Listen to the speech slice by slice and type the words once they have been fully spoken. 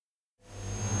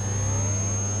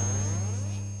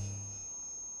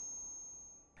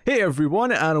Hey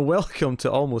everyone, and welcome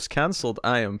to Almost Cancelled.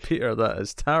 I am Peter, that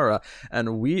is Tara,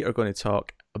 and we are going to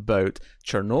talk about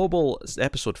Chernobyl. It's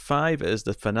episode 5. It is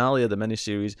the finale of the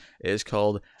miniseries. It is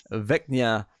called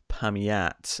Vichnaya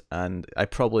Pamyat, and I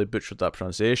probably butchered that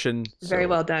pronunciation. Very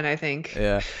well done, I think.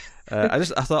 Yeah, I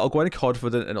thought I'll go in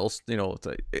confident, and it'll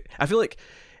I feel like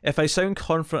if I sound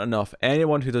confident enough,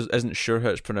 anyone who isn't sure how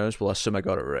it's pronounced will assume I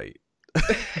got it right.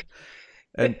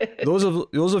 And those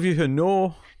of you who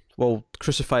know, well,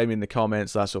 crucify me in the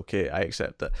comments. That's okay. I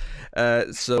accept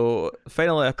it. So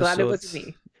final episode. Glad it wasn't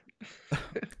me.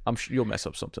 I'm sure you'll mess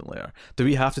up something later. Do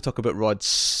we have to talk about Rod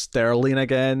Sterling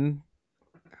again?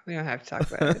 We don't have to talk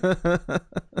about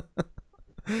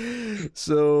it.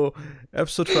 So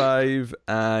episode 5,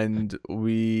 and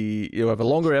we have a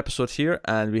longer episode here,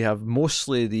 and we have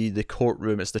mostly the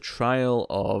courtroom. It's the trial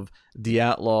of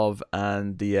Dyatlov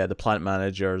and the plant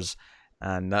managers.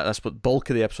 And that's what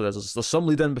bulk of the episode is. There's some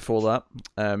lead in before that,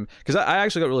 because I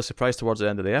actually got really surprised towards the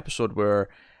end of the episode where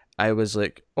I was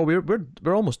like, "Oh,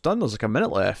 we're almost done. There's like a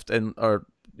minute left, and or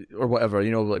whatever,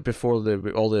 like before all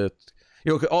the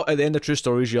at the end of True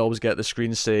Stories, you always get the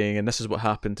screen saying, and this is what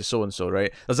happened to so and so,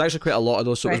 right? There's actually quite a lot of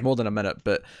those, so it was more than a minute,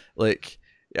 but like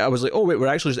I was like, oh wait, we're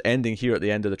actually just ending here at the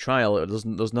end of the trial.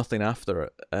 There's nothing after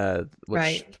it,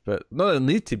 but not it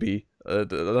need to be.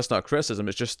 That's not a criticism.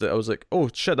 It's just that I was like, oh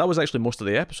shit, that was actually most of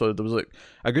the episode. There was like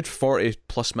a good 40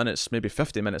 plus minutes, maybe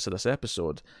 50 minutes of this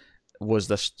episode was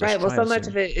this right. Well, so much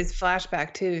of it is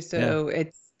flashback too, so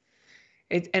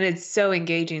it's so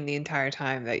engaging the entire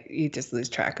time that you just lose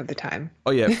track of the time.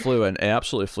 Oh yeah, it flew in. It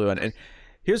absolutely flew in. And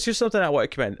here's something I want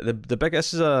to commend. The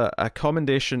biggest is a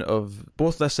commendation of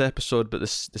both this episode, but the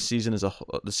season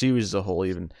the series as a whole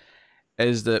even,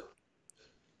 is that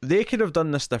they could have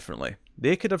done this differently.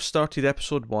 They could have started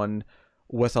episode 1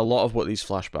 with a lot of what these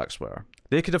flashbacks were.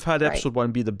 They could have had episode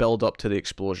 1 be the build up to the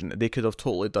explosion. They could have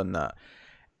totally done that.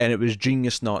 And it was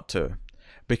genius not to.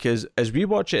 Because as we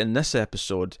watch it in this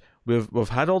episode, we've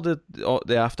had all the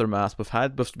aftermath.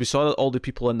 We saw all the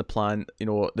people in the plant,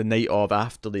 the night of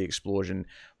after the explosion.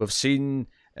 We've seen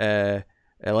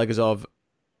Legazov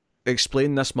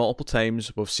explain this multiple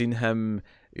times. We've seen him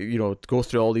go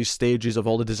through all these stages of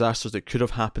all the disasters that could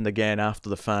have happened again after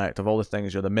the fact, of all the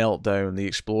things, the meltdown, the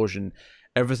explosion,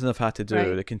 everything they've had to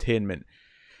do, the containment.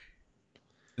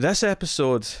 This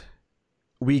episode,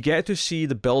 we get to see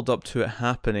the build up to it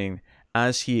happening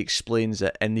as he explains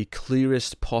it in the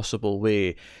clearest possible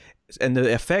way. And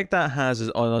the effect that has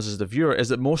on us as the viewer is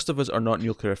that most of us are not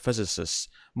nuclear physicists.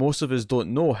 Most of us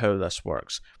don't know how this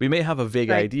works. We may have a vague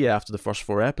idea after the first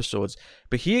 4 episodes,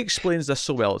 but he explains this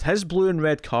so well. His blue and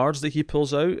red cards that he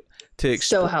pulls out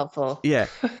so helpful. Yeah,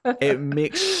 it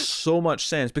makes so much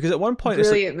sense, because at one point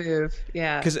brilliant move.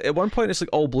 Yeah, because at one point it's like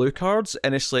all blue cards,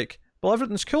 and it's like, well,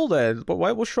 everything's cool then, but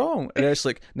what's wrong? And it's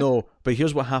like, no, but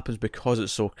here's what happens because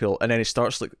it's so cool. And then he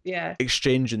starts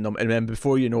exchanging them, and then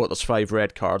before you know it, there's 5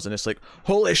 red cards, and it's like,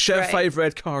 holy shit, 5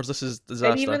 red cards, this is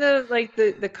disaster. And even though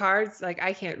the cards,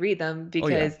 I can't read them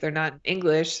because they're not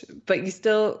English, but you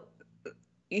still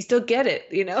get it,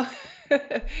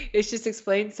 It's just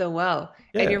explained so well.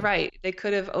 Yeah. And you're right, they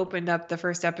could have opened up the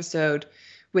first episode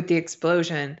with the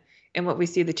explosion and what we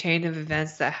see, the chain of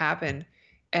events that happen,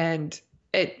 and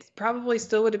it probably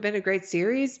still would have been a great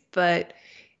series, but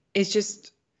it's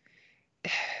just,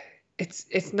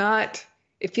 it's not,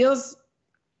 it feels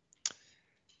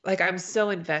like I'm so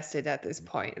invested at this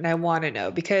point, and I want to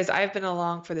know, because I've been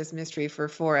along for this mystery for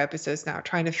 4 episodes now,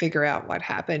 trying to figure out what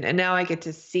happened. And now I get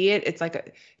to see it. It's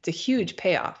a huge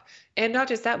payoff. And not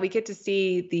just that, we get to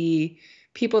see the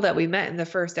people that we met in the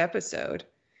first episode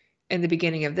in the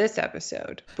beginning of this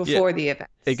episode before the event.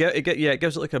 It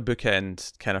gives it like a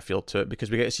bookend kind of feel to it, because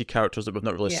we get to see characters that we've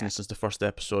not really seen since the first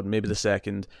episode, maybe the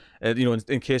second.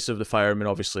 In case of the fireman,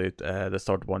 obviously the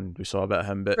third one we saw a bit of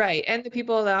him, but and the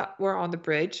people that were on the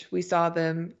bridge, we saw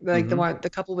them, the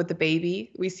couple with the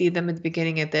baby. We see them at the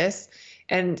beginning of this,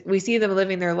 and we see them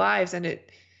living their lives, and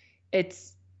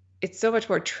it's so much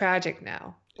more tragic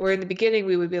now. Where in the beginning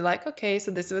we would be like, okay,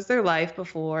 so this was their life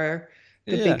before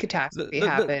the big catastrophe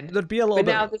happened. There'd be a little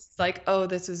but now this is like, oh,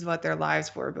 this is what their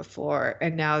lives were before,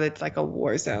 and now it's like a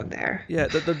war zone there. Yeah,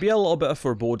 there'd be a little bit of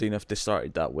foreboding if they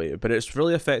started that way, but it's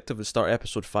really effective to start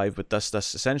episode 5 with this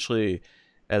essentially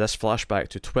this flashback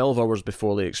to 12 hours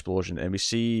before the explosion, and we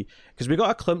see, because we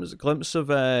got a glimpse of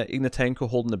Ignatenko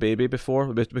holding the baby before.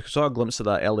 We saw a glimpse of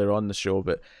that earlier on in the show,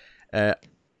 but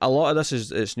a lot of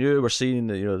this it's new. We're seeing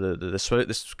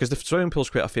because the swimming pool is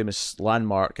quite a famous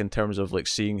landmark in terms of like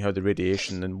seeing how the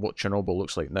radiation and what Chernobyl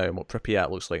looks like now and what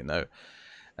Pripyat looks like now.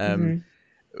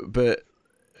 But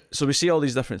so we see all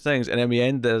these different things, and then we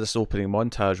end this opening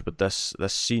montage with this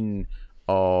scene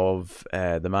of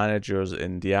the managers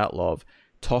in Dyatlov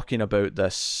talking about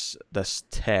this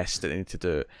test that they need to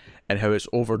do and how it's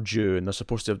overdue and they're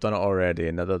supposed to have done it already,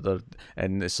 and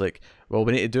and it's like, well,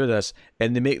 we need to do this,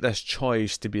 and they make this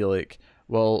choice to be like,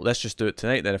 well, let's just do it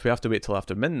tonight then. If we have to wait till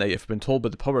after midnight, if we've been told by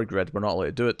the power grid we're not allowed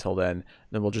to do it till then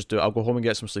we'll just do it. I'll go home and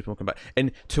get some sleep and we'll come back.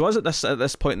 And to us at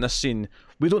this point in this scene,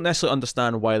 we don't necessarily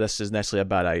understand why this is necessarily a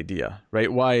bad idea,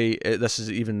 right? Why this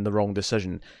is even the wrong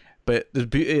decision. But the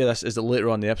beauty of this is that later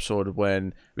on in the episode,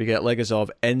 when we get Legazov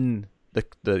in the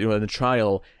in the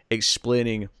trial,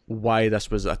 explaining why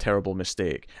this was a terrible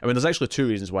mistake. I mean, there's actually two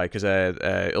reasons why, because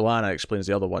Ilana explains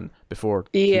the other one before.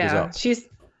 Yeah, she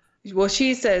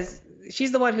says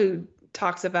she's the one who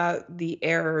talks about the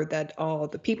error that all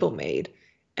the people made,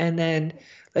 and then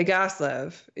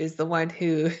Legasov is the one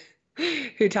who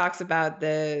talks about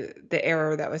the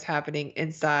error that was happening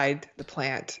inside the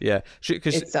plant. Yeah,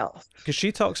 itself. Because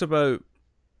she talks about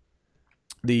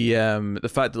the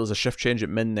fact that there's a shift change at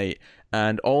midnight,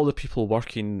 and all the people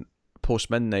working post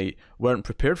midnight weren't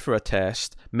prepared for a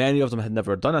test. Many of them had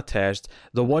never done a test.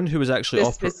 The one who was actually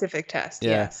specific test,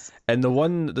 yes. And the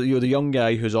one, the young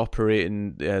guy who's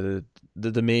operating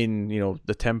the main,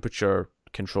 the temperature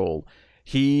control,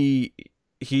 he's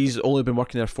only been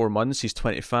working there 4 months. He's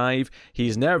 25.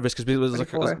 He's nervous because it was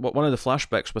like one of the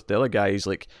flashbacks with the other guy. He's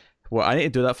like, well, I need to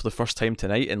do that for the first time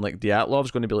tonight, and like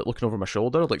Dyatlov's going to be like looking over my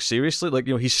shoulder, like seriously, like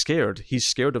he's scared. He's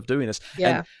scared of doing this.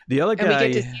 Yeah. And the other guy,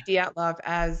 and we get to see Dyatlov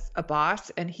as a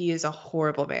boss, and he is a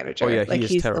horrible manager. Oh yeah,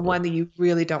 he's terrible. The one that you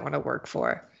really don't want to work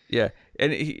for. Yeah,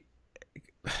 and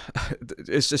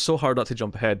it's just so hard not to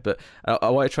jump ahead, but I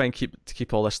want to try and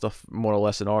keep all this stuff more or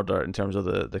less in order in terms of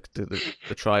the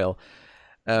trial,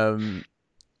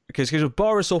 because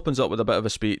Boris opens up with a bit of a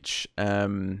speech.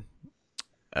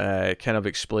 Kind of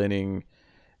explaining.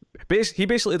 He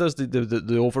basically does the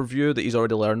overview that he's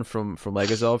already learned from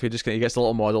Legazov. He gets a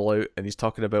little model out and he's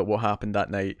talking about what happened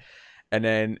that night, and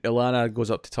then Ilana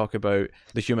goes up to talk about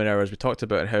the human errors we talked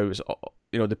about and how it was,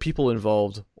 the people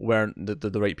involved weren't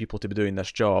the right people to be doing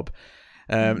this job.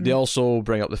 They also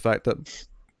bring up the fact that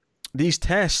these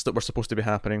tests that were supposed to be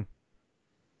happening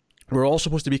were all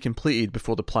supposed to be completed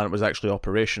before the plant was actually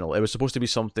operational. It was supposed to be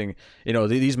something,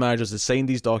 these managers had signed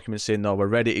these documents saying, no, we're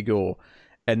ready to go,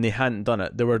 and they hadn't done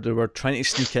it. They were trying to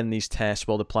sneak in these tests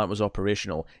while the plant was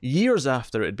operational, years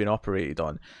after it had been operated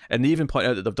on. And they even point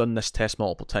out that they've done this test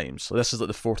multiple times. So this is like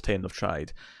the fourth time they've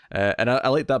tried. And I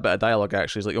like that bit of dialogue,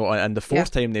 actually. It's like, and the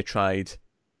fourth time they tried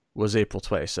was April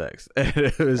 26th.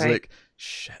 It was like,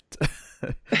 shit.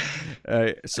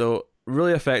 So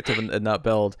really effective in that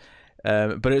build.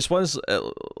 But it's once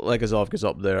Legazov goes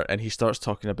up there and he starts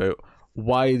talking about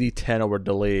why the 10-hour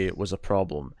delay was a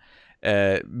problem.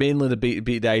 Mainly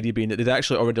the idea being that they'd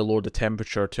actually already lowered the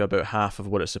temperature to about half of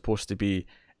what it's supposed to be,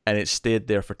 and it stayed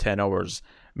there for 10 hours,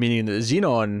 meaning that the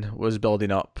xenon was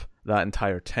building up that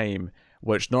entire time,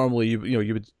 which normally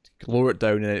you would lower it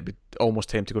down and it'd be almost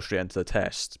time to go straight into the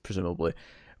test, presumably.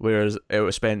 Whereas it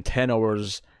would spend 10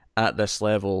 hours at this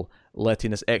level, letting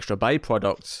this extra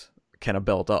byproduct kind of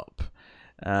build up.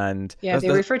 And they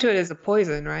refer to it as a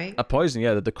poison, right? A poison,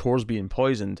 yeah, that the core's being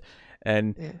poisoned.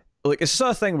 And like, it's the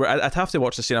sort of thing where I'd have to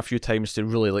watch the scene a few times to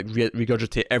really like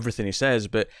regurgitate everything he says,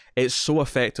 but it's so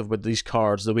effective with these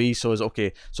cards. The way he says,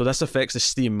 okay, so this affects the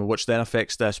steam, which then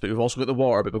affects this, but we've also got the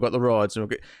water, but we've got the rods,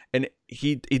 and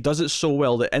he does it so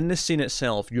well that in the scene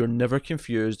itself, you're never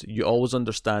confused. You always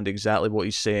understand exactly what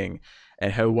he's saying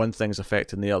and how one thing's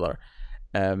affecting the other.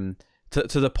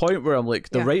 To the point where I'm like,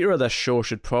 the writer of this show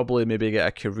should probably maybe get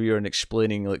a career in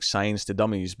explaining like science to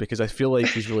dummies, because I feel like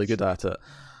he's really good at it.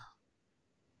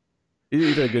 He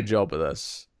did a good job with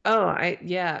this. Oh,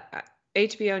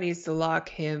 HBO needs to lock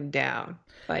him down.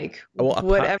 Like,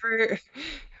 whatever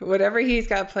he's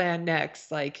got planned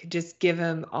next, like, just give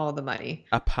him all the money.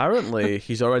 Apparently,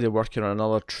 he's already working on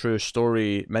another true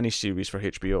story miniseries for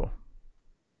HBO.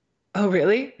 Oh,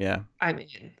 really? Yeah. I'm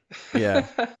in. Yeah.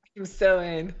 I'm so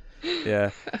in. Yeah.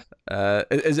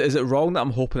 Is it wrong that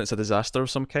I'm hoping it's a disaster of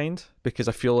some kind? Because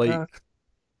I feel like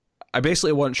I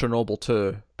basically want Chernobyl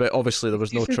too, but obviously there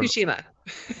was no Fukushima.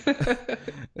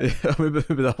 Yeah,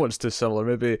 maybe that one's too similar.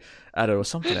 Maybe, I don't know,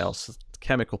 something else,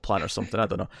 chemical plant or something. I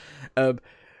don't know.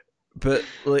 But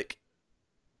like,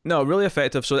 no, really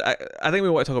effective. So I think we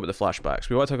want to talk about the flashbacks.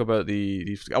 We want to talk about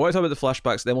I want to talk about the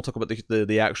flashbacks. Then we'll talk about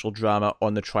the actual drama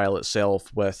on the trial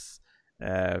itself with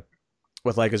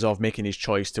Legazov making his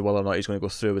choice to whether or not he's going to go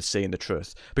through with saying the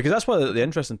truth. Because that's one of the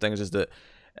interesting things is that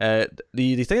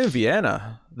The thing in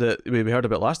Vienna that we heard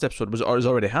about last episode has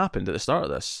already happened at the start of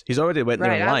this. He's already went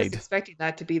there and lied. I was expecting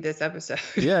that to be this episode.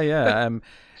 Yeah.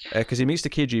 Because he meets the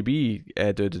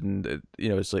KGB dude, and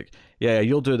it's like, yeah,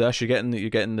 you'll do this. You're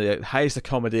getting the highest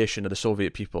accommodation of the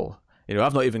Soviet people.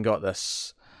 I've not even got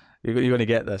this. You're going to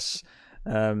get this.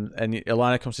 And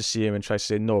Ilana comes to see him and tries to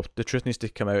say, no, the truth needs to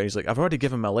come out. And he's like, I've already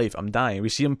given my life. I'm dying. We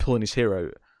see him pulling his hair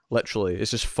out. Literally,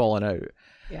 it's just falling out.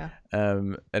 Yeah.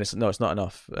 And it's not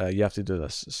enough. You have to do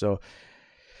this. So,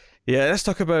 yeah, let's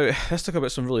talk about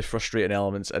some really frustrating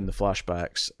elements in the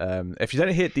flashbacks. If you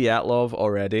didn't hate Dyatlov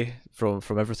already from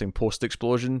everything post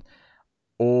explosion,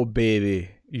 oh baby,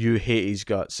 you hate his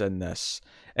guts in this.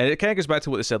 And it kind of goes back to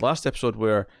what they said last episode,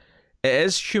 where it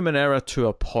is human error to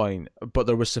a point, but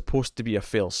there was supposed to be a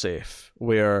fail-safe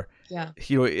where,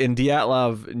 and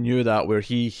Dyatlov knew that, where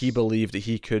he believed that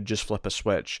he could just flip a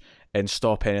switch and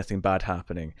stop anything bad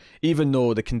happening, even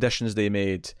though the conditions they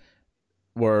made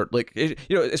were like,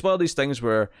 it's one of these things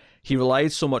where he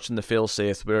relied so much on the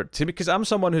fail-safe, because I'm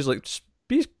someone who's like, just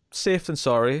be safe than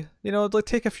sorry, like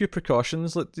take a few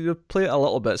precautions, like play it a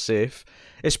little bit safe,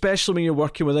 especially when you're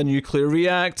working with a nuclear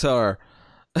reactor.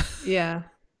 Yeah.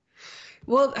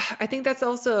 Well, I think that's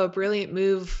also a brilliant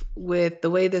move with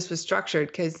the way this was structured,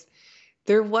 because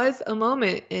there was a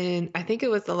moment in, I think it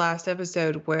was the last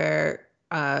episode, where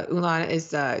Ulana is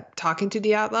talking to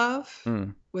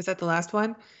Dyatlov. Was that the last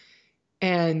one?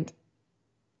 And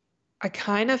I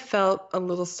kind of felt a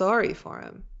little sorry for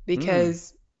him,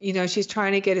 because, she's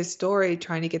trying to get his story,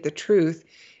 trying to get the truth.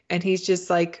 And he's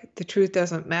just like, the truth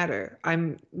doesn't matter.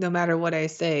 No matter what I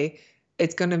say,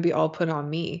 it's going to be all put on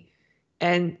me.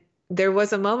 And there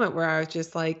was a moment where I was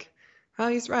just like, oh,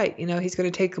 he's right. He's going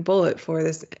to take a bullet for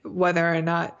this, whether or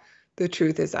not the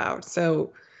truth is out.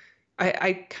 So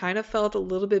I kind of felt a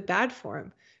little bit bad for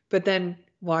him. But then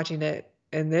watching it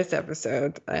in this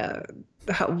episode,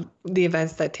 the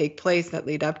events that take place that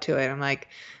lead up to it, I'm like,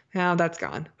 oh, that's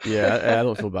gone. Yeah, I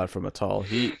don't feel bad for him at all.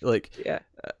 He,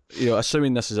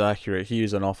 assuming this is accurate, he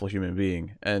is an awful human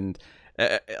being. And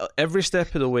every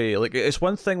step of the way, like, it's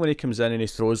one thing when he comes in and he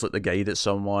throws like the guide at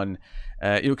someone,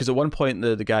 because at one point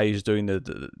the guy who's doing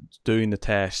the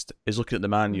test is looking at the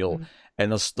manual,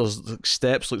 and there's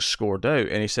steps like scored out,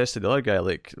 and he says to the other guy,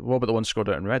 like, what about the ones scored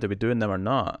out in red? Are we doing them or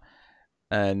not?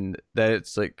 And then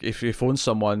it's like, if you phone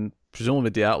someone,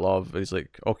 presumably Dyatlov, he's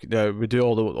like, okay, no, we do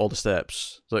all the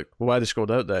steps. It's like, well, why are they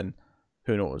scored out then?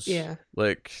 Who knows? Yeah.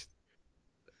 Like,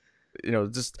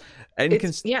 just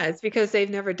it's because they've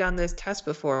never done this test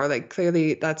before. Like,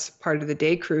 clearly that's part of the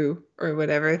day crew or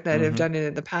whatever that have done it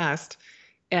in the past,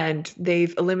 and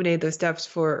they've eliminated those steps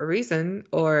for a reason,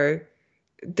 or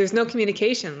there's no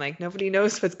communication. Like, nobody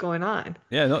knows what's going on.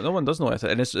 Yeah, no one does know it.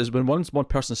 And it's when one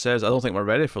person says, I don't think we're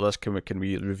ready for this, can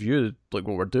we review like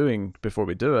what we're doing before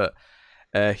we do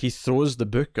it? He throws the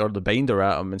book or the binder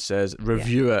at him and says,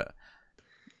 review it.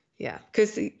 Yeah,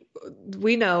 because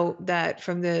we know that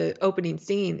from the opening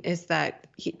scene is that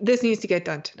this needs to get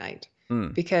done tonight,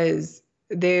 because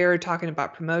they're talking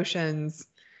about promotions.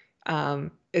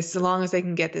 As long as they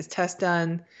can get this test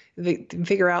done, they can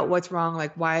figure out what's wrong,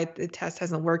 like why the test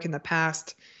hasn't worked in the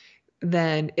past.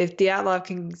 Then if Dyatlov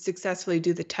can successfully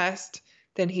do the test,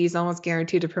 then he's almost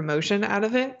guaranteed a promotion out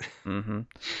of it.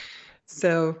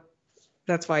 So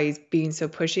that's why he's being so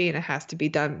pushy, and it has to be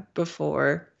done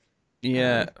before the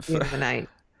end of the night.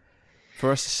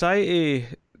 For a society,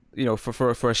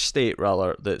 for a state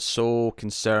rather, that's so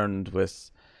concerned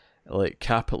with like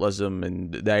capitalism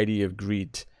and the idea of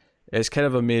greed, it's kind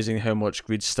of amazing how much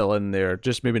greed's still in there.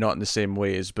 Just maybe not in the same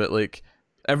ways, but like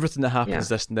everything that happens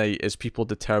this night is people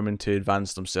determined to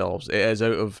advance themselves. It is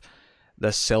out of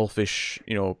this selfish,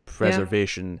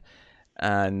 preservation,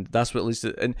 and that's what leads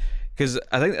to. And because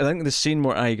I think the scene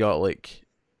where I got like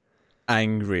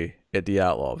angry at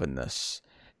Dyatlov in this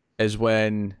is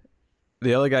when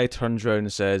the other guy turns around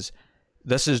and says,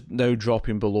 "This is now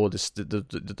dropping below the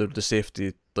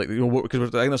safety, like, because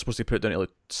I think they're supposed to put it down to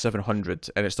like 700,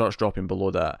 and it starts dropping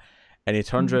below that." And he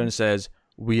turns around and says,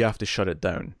 "We have to shut it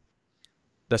down.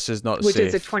 This is not safe." Which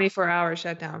is a 24-hour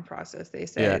shutdown process, they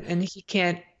said, and he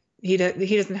can't. He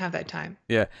doesn't have that time.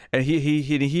 Yeah, and he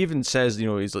even says,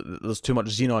 he's like, there's too much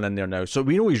xenon in there now. So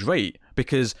we know he's right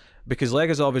because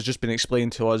Legazov has just been explaining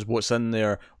to us what's in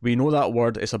there. We know that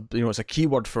word. It's a key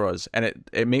word for us, and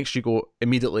it makes you go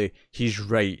immediately, he's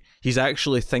right. He's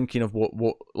actually thinking of what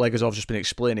Legazov's just been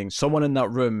explaining. Someone in that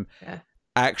room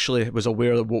actually was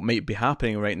aware of what might be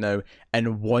happening right now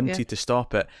and wanted to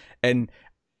stop it. And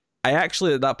I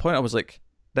actually, at that point, I was like,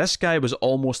 this guy was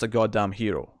almost a goddamn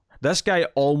hero. This guy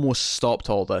almost stopped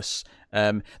all this.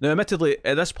 Now, admittedly,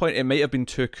 at this point, it might have been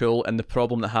too cool, and the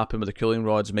problem that happened with the cooling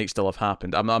rods might still have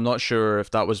happened. I'm not sure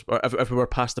if that was, or if we were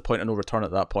past the point of no return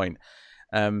at that point.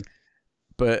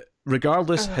 But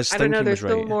regardless, his I don't know. thinking There's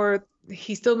was still right. more.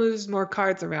 He still moves more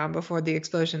cards around before the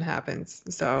explosion happens.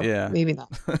 So Yeah. maybe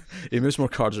not. He moves more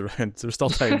cards around. There's still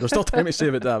time. There's still time to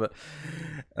save it, damn it.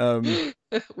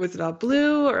 Was it all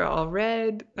blue or all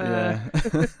red? Yeah.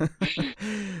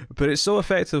 But it's so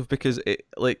effective because it,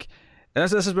 like, and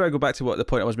this is where I go back to what the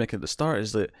point I was making at the start,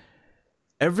 is that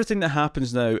everything that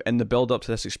happens now in the build up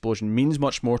to this explosion means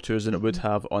much more to us than it would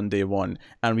have on day one,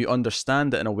 and we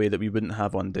understand it in a way that we wouldn't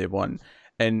have on day one.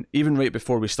 And even right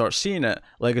before we start seeing it,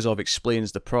 Legazov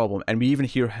explains the problem, and we even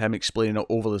hear him explaining it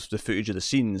over the footage of the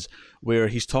scenes where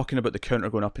he's talking about the counter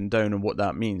going up and down and what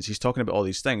that means. He's talking about all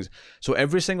these things. So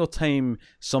every single time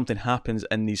something happens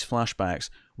in these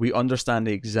flashbacks, we understand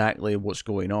exactly what's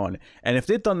going on. And if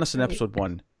they'd done this in episode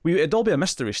 1, it'd all be a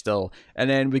mystery still. And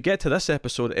then we get to this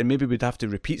episode, and maybe we'd have to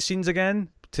repeat scenes again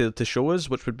to show us,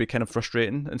 which would be kind of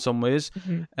frustrating in some ways.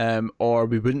 Or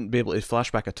we wouldn't be able to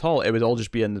flashback at all. It would all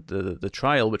just be in the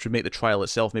trial, which would make the trial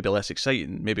itself maybe less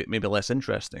exciting, maybe less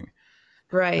interesting.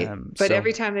 Right. But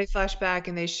every time they flash back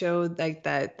and they show like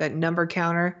that number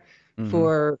counter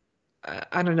for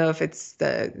I don't know if it's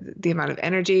the amount of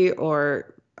energy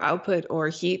or output or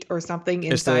heat or something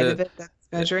inside of it that's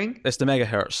measuring. It's the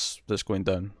megahertz that's going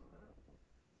down.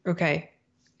 Okay.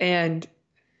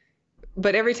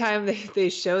 But every time they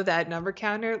show that number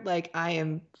counter, like, I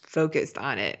am focused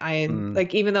on it. I am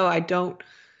like, even though I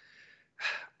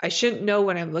shouldn't know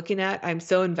what I'm looking at, I'm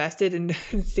so invested in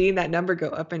seeing that number go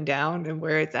up and down and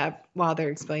where it's at while they're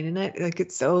explaining it. Like,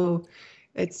 it's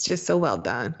just so well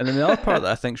done. And then the other part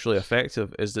that I think is really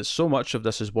effective is that so much of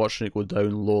this is watching it go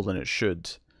down lower than it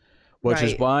should, which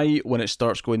is why when it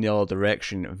starts going the other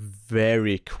direction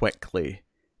very quickly,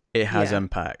 it has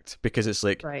impact, because it's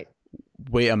like,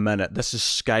 wait a minute, this is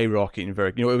skyrocketing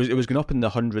very, it was going up in the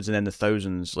hundreds and then the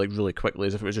thousands, like, really quickly,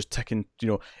 as if it was just ticking,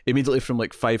 immediately from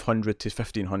like 500 to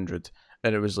 1500,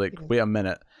 and it was like, wait a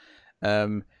minute.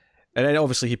 And then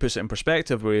obviously he puts it in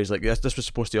perspective where he's like, this was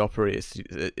supposed to operate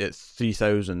at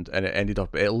 3,000 and it ended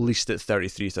up at least at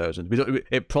 33,000.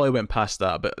 It probably went past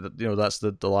that, but that's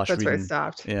the last that's reading. where it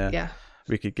stopped. Yeah.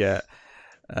 We could get.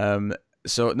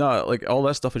 So no, like, all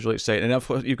that stuff is really exciting.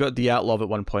 And you've got Dyatlov at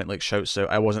one point, like, shouts out,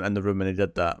 "I wasn't in the room when he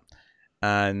did that,"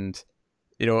 and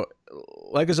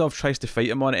Legazov tries to fight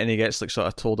him on it, and he gets like sort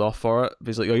of told off for it.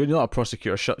 He's like, "Oh, you're not a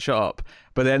prosecutor. Shut up."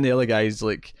 But then the other guy's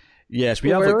like, "Yes,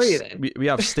 we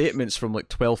have statements from like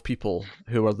 12 people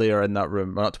who were there in that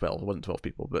room. Well, not 12, it wasn't 12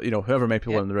 people, but whoever many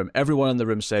people were in the room. Everyone in the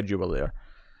room said you were there."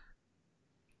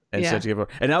 And said you were,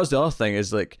 and that was the other thing,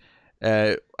 is like,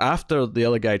 after the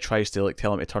other guy tries to like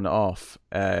tell him to turn it off,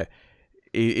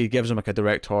 he gives him like a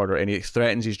direct order, and he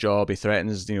threatens his job. He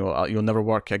threatens, you'll never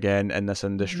work again in this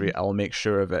industry. I'll make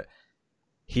sure of it.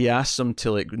 He asks him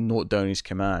to like note down his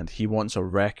command. He wants a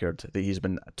record that he's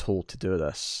been told to do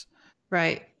this.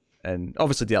 Right. And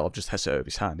obviously Dyatlov just hits it out of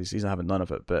his hand. He's not having none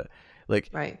of it. But like,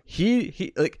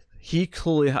 he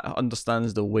clearly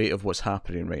understands the weight of what's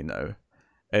happening right now,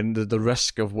 and the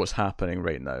risk of what's happening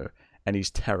right now. And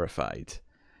he's terrified.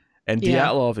 And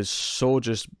Dyatlov is so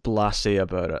just blasé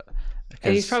about it.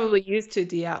 And he's probably used to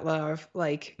Dyatlov,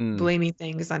 like, blaming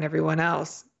things on everyone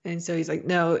else. And so he's like,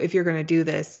 no, if you're going to do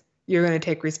this, you're going to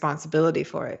take responsibility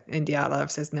for it. And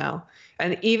Dyatlov says no.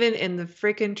 And even in the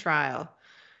freaking trial,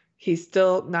 he's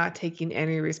still not taking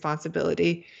any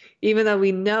responsibility, even though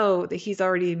we know that he's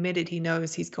already admitted he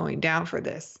knows he's going down for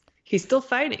this. He's still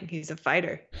fighting. He's a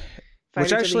fighter.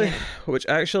 Which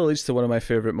actually leads to one of my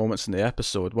favorite moments in the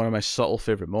episode. One of my subtle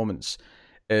favorite moments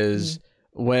is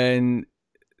when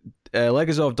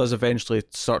Legazov does eventually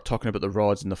start talking about the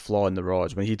rods and the flaw in the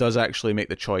rods, when he does actually make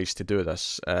the choice to do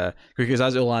this. Because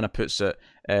as Ilana puts it,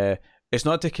 it's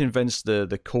not to convince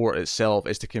the court itself,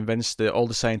 it's to convince all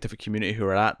the scientific community who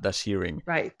are at this hearing.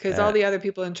 Right, because all the other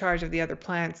people in charge of the other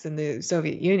plants in the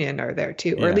Soviet Union are there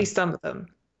too, or at least some of them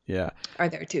are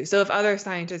there too. So if other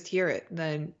scientists hear it,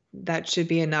 then that should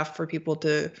be enough for people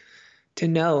to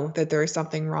know that there is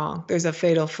something wrong. There's a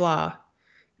fatal flaw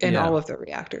in all of the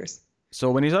reactors.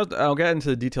 So when I'll get into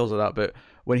the details of that, but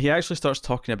when he actually starts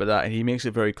talking about that and he makes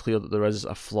it very clear that there is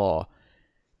a flaw,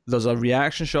 there's a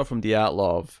reaction shot from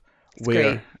Dyatlov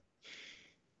where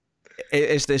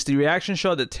it's the reaction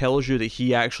shot that tells you that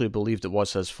he actually believed it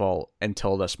was his fault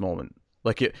until this moment.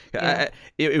 Like it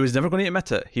was never going to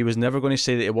admit it. He was never going to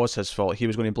say that it was his fault. He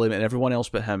was going to blame it on everyone else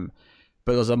but him.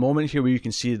 But there's a moment here where you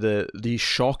can see the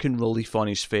shock and relief on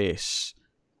his face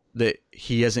that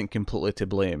he isn't completely to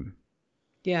blame.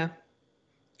 Yeah.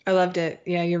 I loved it.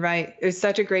 Yeah, you're right. It was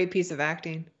such a great piece of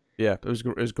acting. Yeah, it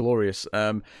was glorious.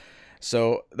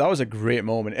 So that was a great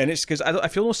moment, and it's because I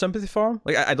feel no sympathy for him.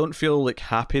 Like I don't feel like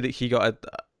happy that he got a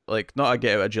like not a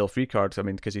get out of jail free card. I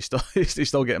mean, because he's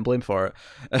still getting blamed for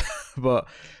it. but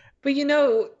But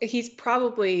he's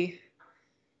probably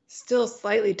still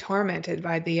slightly tormented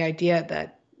by the idea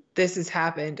that this has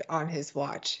happened on his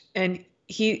watch. And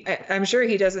I'm sure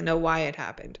he doesn't know why it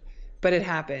happened, but it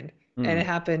happened. And it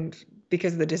happened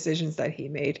because of the decisions that he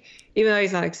made. Even though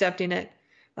he's not accepting it,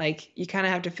 like you kind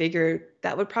of have to figure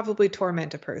that would probably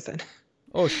torment a person.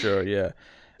 Oh, sure, yeah.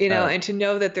 And to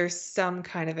know that there's some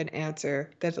kind of an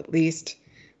answer that at least,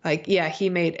 like, yeah, he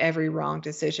made every wrong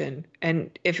decision.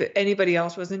 And if anybody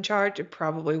else was in charge, it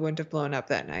probably wouldn't have blown up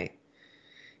that night.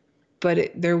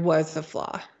 But there was a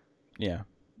flaw. Yeah.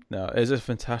 No, it's a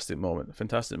fantastic moment.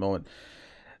 Fantastic moment.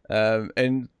 But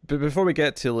before we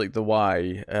get to like the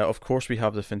why, of course we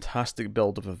have the fantastic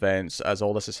build of events as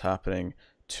all this is happening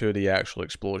to the actual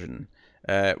explosion,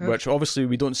 which obviously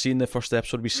we don't see in the first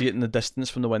episode. We see it in the distance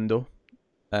from the window,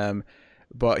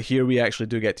 but here we actually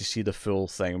do get to see the full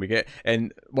thing.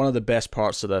 And one of the best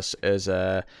parts of this is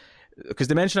because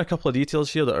they mention a couple of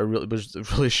details here that was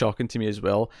really shocking to me as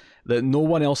well. That no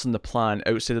one else in the plant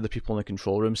outside of the people in the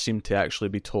control room seemed to actually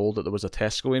be told that there was a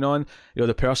test going on.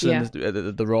 The person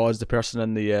in the rods, the person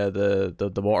in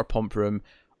the water pump room,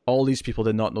 all these people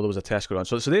did not know there was a test going on.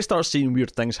 So they start seeing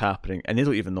weird things happening, and they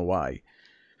don't even know why.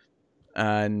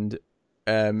 And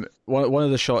one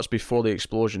of the shots before the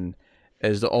explosion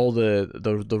is that all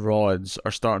the rods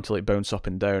are starting to like bounce up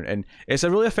and down, and it's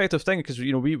a really effective thing because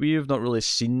we have not really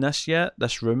seen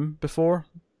this room before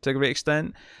to a great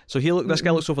extent. So this guy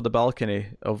looks over the balcony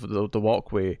of the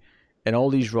walkway, and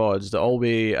all these rods that all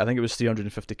weigh, I think it was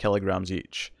 350 kilograms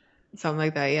each, something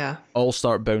like that, yeah, all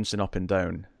start bouncing up and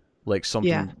down like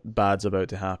something bad's about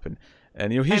to happen.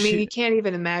 And you can't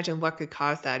even imagine what could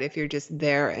cause that if you're just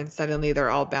there and suddenly they're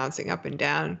all bouncing up and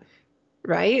down,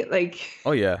 right? Like,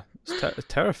 oh yeah. It's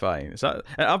terrifying.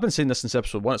 I've been saying this since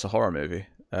episode 1. It's a horror movie.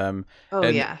 Oh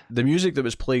yeah. The music that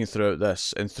was playing throughout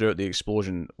this and throughout the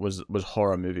explosion was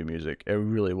horror movie music. It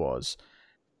really was.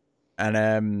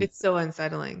 And it's so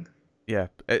unsettling. Yeah.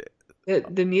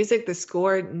 The music, the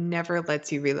score never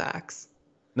lets you relax.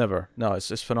 Never. No,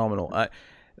 it's phenomenal.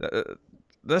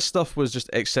 This stuff was just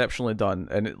exceptionally done,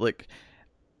 and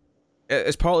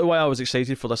it's partly why I was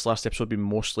excited for this last episode being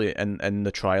mostly in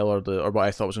the trial or what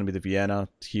I thought was going to be the Vienna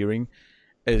hearing,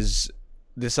 is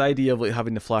this idea of like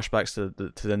having the flashbacks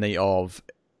to the night of,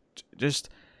 just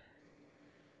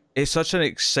it's such an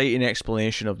exciting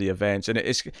explanation of the events, and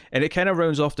it kind of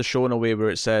rounds off the show in a way where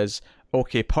it says,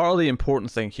 okay, part of the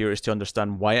important thing here is to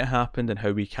understand why it happened and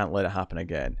how we can't let it happen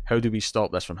again. How do we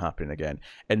stop this from happening again?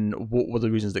 And what were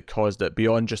the reasons that caused it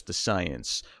beyond just the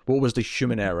science? What was the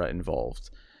human error involved?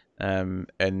 And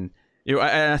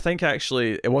I think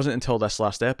actually it wasn't until this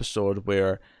last episode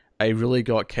where I really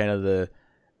got kind of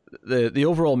the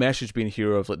overall message being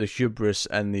here of like the hubris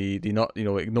and the not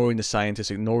ignoring the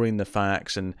scientists, ignoring the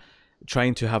facts, and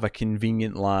trying to have a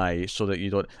convenient lie so that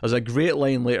you don't. There's a great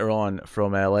line later on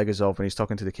from Legazov when he's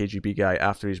talking to the KGB guy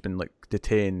after he's been like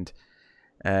detained.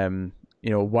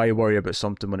 Why worry about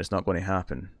something when it's not going to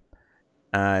happen?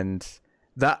 And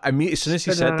that as soon as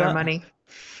he said that. Money.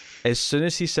 As soon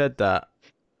as he said that,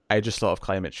 I just thought of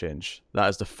climate change. That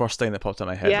is the first thing that popped in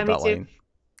my head with that line.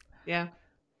 Yeah.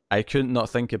 I couldn't not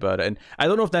think about it. And I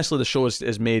don't know if necessarily the show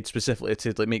is made specifically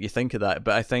to like make you think of that,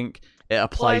 but I think it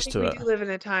applies to it. We do live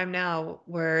in a time now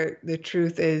where the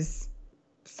truth is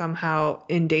somehow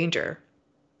in danger.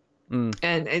 And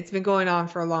it's been going on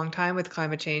for a long time with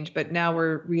climate change, but now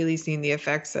we're really seeing the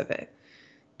effects of it.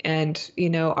 And,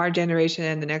 our generation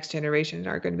and the next generation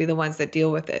are going to be the ones that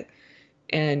deal with it.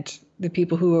 And the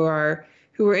people who are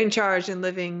in charge and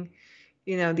living,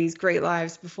 these great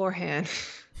lives beforehand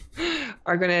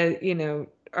are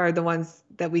are the ones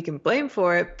that we can blame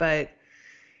for it, but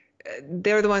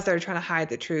they're the ones that are trying to hide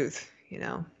the truth,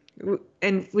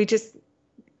 and we just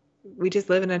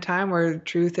live in a time where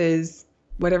truth is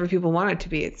whatever people want it to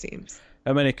be, it seems.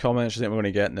 How many comments do you think we're going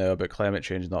to get now about climate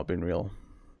change not being real?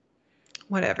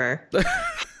 Whatever.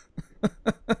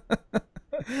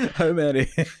 How many?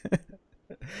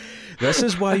 This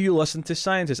is why you listen to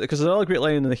scientists, because there's another great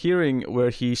line in the hearing where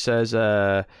he says,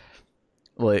 I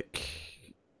can't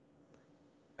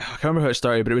remember how it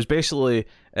started, but it was basically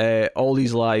all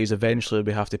these lies, eventually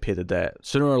we have to pay the debt.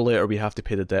 Sooner or later we have to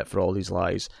pay the debt for all these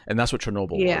lies, and that's what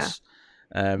Chernobyl was.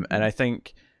 And I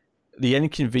think the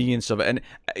inconvenience of it, and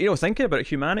thinking about it,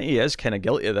 humanity is kind of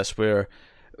guilty of this, where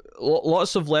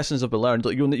lots of lessons have been learned.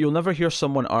 Like, you'll never hear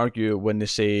someone argue when they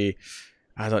say,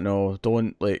 I don't know,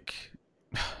 don't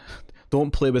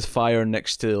don't play with fire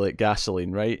next to like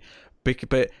gasoline, right?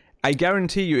 But I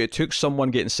guarantee you, it took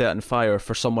someone getting set on fire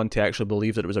for someone to actually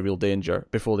believe that it was a real danger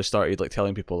before they started like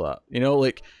telling people that. You know,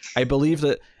 like I believe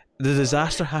that the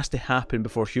disaster has to happen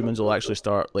before humans will actually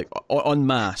start like en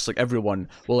masse. Like everyone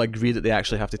will agree that they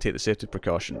actually have to take the safety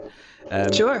precaution.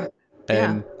 Sure.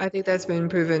 Yeah, I think that's been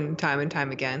proven time and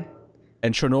time again.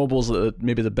 And Chernobyl's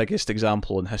maybe the biggest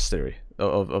example in history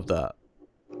of that.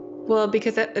 Well,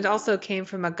 because it also came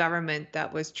from a government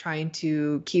that was trying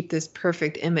to keep this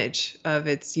perfect image of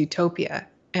its utopia.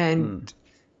 And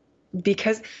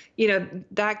because,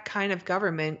 that kind of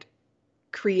government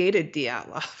created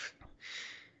Dyatlov.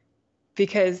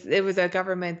 Because it was a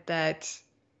government that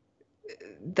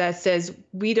says,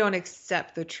 we don't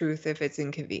accept the truth if it's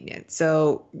inconvenient.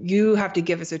 So you have to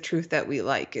give us a truth that we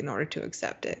like in order to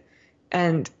accept it.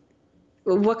 And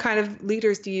what kind of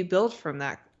leaders do you build from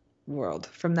that world,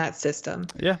 from that system?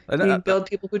 Yeah. You build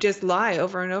people who just lie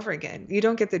over and over again. You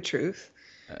don't get the truth.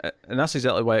 And that's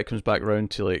exactly why it comes back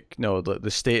around to like, no,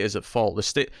 the state is at fault. The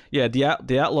state,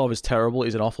 Dyatlov is terrible.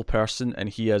 He's an awful person, and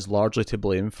he is largely to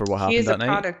blame for what happened that night.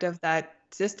 He is a product of that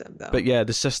system, though. But yeah,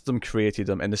 the system created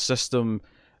him, and the system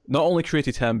not only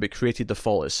created him, but created the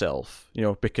fault itself.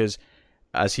 Because,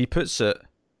 as he puts it,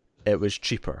 it was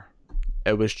cheaper.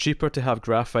 It was cheaper to have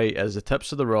graphite as the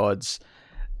tips of the rods,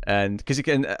 and because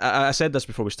I said this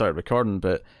before we started recording,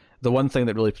 but the one thing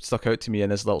that really stuck out to me in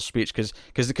his little speech, because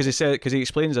he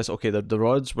explains this. Okay, the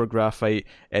rods were graphite,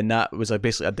 and that was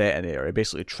basically a detonator. It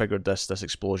basically triggered this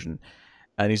explosion,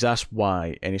 and he's asked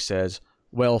why, and he says,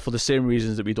 well, for the same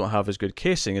reasons that we don't have as good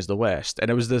casing as the West.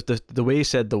 And it was the way he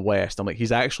said the West. I'm like,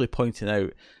 he's actually pointing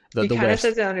out that the West. He kind of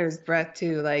says it under his breath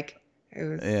too, like it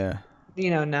was. Yeah.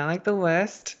 Not like the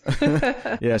West.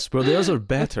 Yes, well, theirs are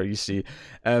better, you see.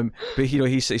 But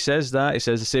he says that. He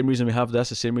says the same reason we have this,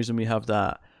 the same reason we have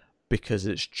that, because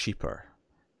it's cheaper.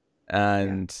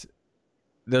 And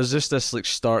there's just this like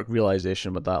stark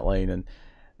realization with that line,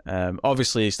 and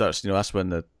obviously he starts. That's when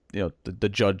the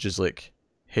judge is like,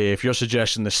 hey, if you're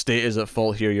suggesting the state is at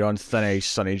fault here, you're on thin ice,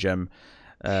 Sonny Jim.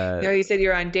 You said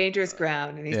you're on dangerous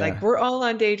ground, and he's like, we're all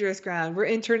on dangerous ground. We're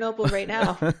in Chernobyl right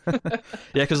now.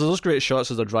 Yeah, because those great shots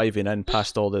as they're driving in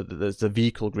past all the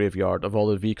vehicle graveyard of all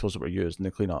the vehicles that were used in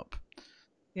the cleanup.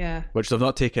 Yeah. Which they've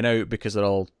not taken out because they're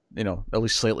all, at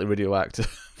least slightly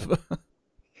radioactive.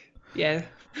 Yeah.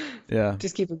 Yeah.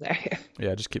 Just keep them there.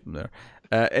 Yeah, just keep them there.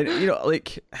 And,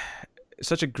 like,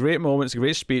 such a great moment. It's a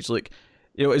great speech. Like,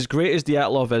 as great as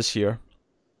Dyatlov is here,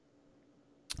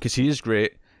 because he is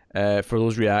great, for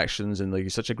those reactions, and like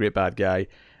he's such a great bad guy,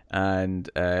 and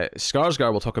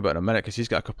Skarsgård we'll talk about in a minute because he's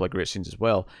got a couple of great scenes as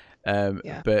well.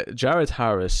 But Jared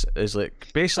Harris is like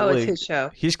basically it's his show.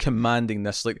 He's commanding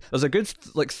this. Like there's a good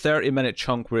like 30-minute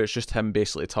chunk where it's just him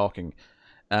basically talking,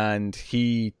 and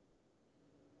he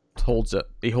holds it.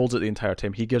 He holds it the entire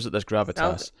time. He gives it this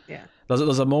gravitas. Yeah.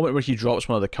 There's a moment where he drops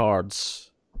one of the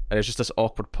cards, and it's just this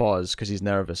awkward pause because he's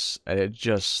nervous, and it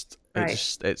just.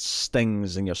 Right. It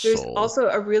stings in your soul. There's also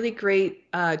a really great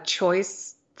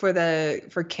choice for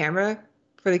the camera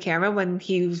when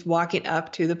he was walking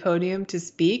up to the podium to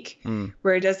speak,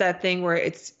 where it does that thing where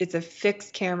it's a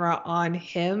fixed camera on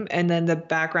him and then the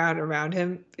background around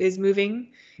him is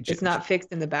moving. It's not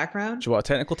fixed in the background. Do you want a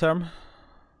technical term?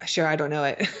 Sure, I don't know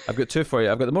it. I've got two for you.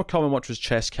 I've got the more common one, which was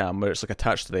chest cam, where it's like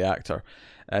attached to the actor,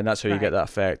 and that's how you get that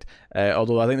effect.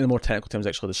 Although I think the more technical term is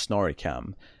actually the snorri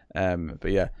cam.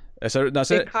 But yeah. So that's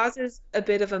it. It causes a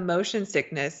bit of a motion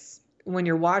sickness when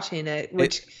you're watching it,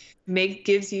 which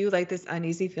gives you like this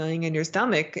uneasy feeling in your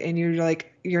stomach, and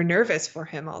you're nervous for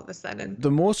him all of a sudden. The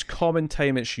most common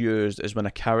time it's used is when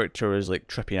a character is like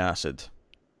tripping acid,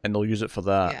 and they'll use it for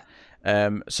that. Yeah.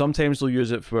 Sometimes they'll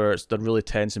use it where they're really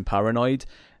tense and paranoid.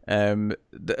 A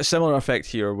similar effect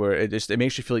here, where it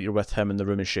makes you feel like you're with him and the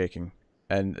room is shaking,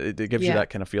 and it gives you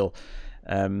that kind of feel.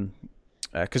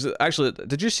 Because actually,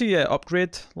 did you see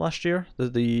Upgrade last year?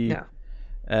 No.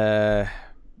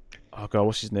 Oh god,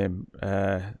 what's his name?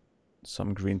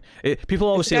 Some green. People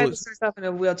always say he starts off in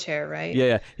a wheelchair, right?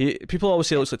 Yeah. People always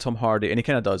say it looks like Tom Hardy, and he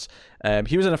kind of does.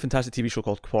 He was in a fantastic TV show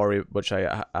called Quarry, which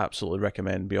I absolutely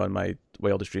recommend beyond my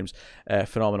wildest dreams.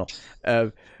 Phenomenal.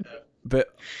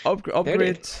 But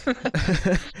Upgrade,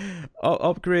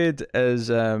 Upgrade is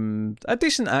a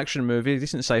decent action movie, a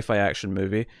decent sci-fi action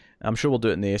movie. I'm sure we'll do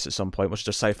it in the Ace at some point, which is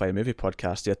a sci-fi movie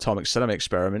podcast, the Atomic Cinema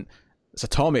Experiment. It's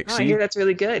atomic. Oh, I hear that's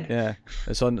really good. Yeah,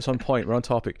 it's on point. We're on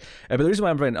topic. But the reason why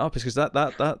I'm bringing it up is because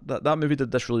that movie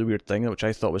did this really weird thing, which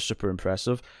I thought was super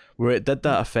impressive, where it did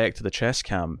that effect to the chest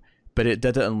cam, but it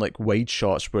did it in like wide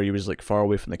shots where he was like far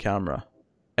away from the camera,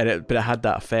 but it had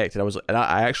that effect, and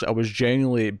I was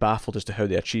genuinely baffled as to how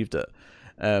they achieved it.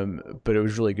 But it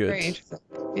was really good. Very interesting.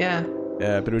 Yeah.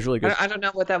 But it was really good. I don't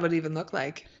know what that would even look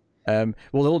like. Well,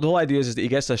 the whole idea is that he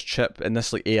gets this chip and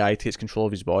this like AI takes control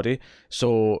of his body.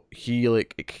 So he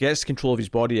like gets control of his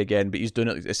body again, but he's doing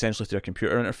it essentially through a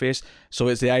computer interface. So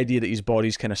it's the idea that his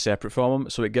body's kind of separate from him.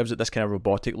 So it gives it this kind of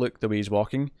robotic look the way he's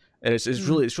walking. And it's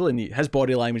really neat. His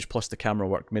body language plus the camera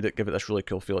work made it give it this really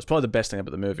cool feel. It's probably the best thing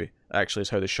about the movie. Actually, is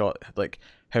how they shot, like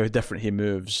how different he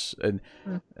moves. And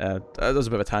that was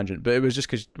a bit of a tangent, but it was just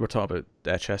because we're talking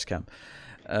about chess cam.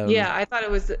 Yeah, I thought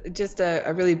it was just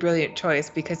a really brilliant choice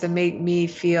because it made me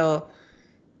feel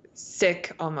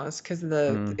sick almost because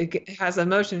it has a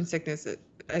motion sickness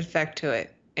effect to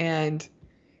it, and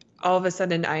all of a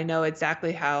sudden I know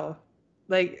exactly how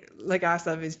like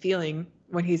Asaf is feeling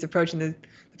when he's approaching the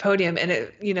podium, and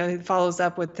it follows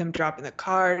up with him dropping the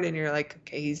card, and you're like,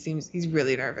 okay, he's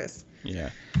really nervous. Yeah,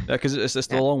 because it's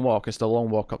the long walk. It's the long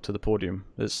walk up to the podium.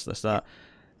 It's that.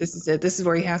 This is it. This is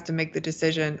where he has to make the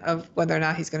decision of whether or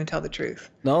not he's going to tell the truth.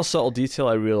 Another subtle detail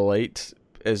I really liked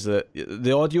is that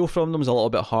the audio from them is a little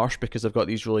bit harsh because they've got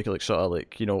these really like sort of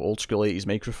like old school 80s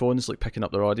microphones like picking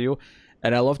up their audio,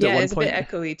 and I loved it. Yeah, at one it's point, a bit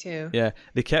echoey too. Yeah,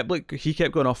 he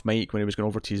kept going off mic when he was going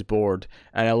over to his board,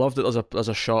 and I loved that there's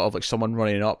a shot of like someone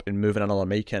running up and moving another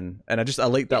mic in, and I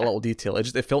liked that little detail.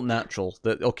 It felt natural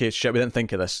that okay shit we didn't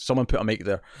think of this. Someone put a mic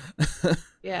there.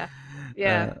 Yeah.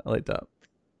 I like that.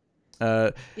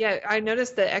 Yeah, I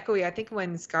noticed the echoey. I think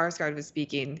when Skarsgård was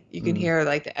speaking, you can hear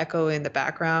like the echo in the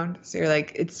background. So you're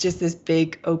like, it's just this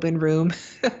big open room.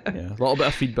 Yeah, a little bit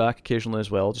of feedback occasionally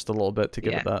as well, just a little bit to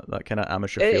give it that kind of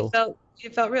amateur feel.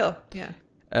 It felt real. Yeah.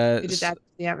 It just added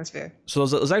to the atmosphere. So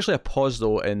there's actually a pause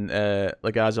though in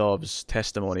Legazov's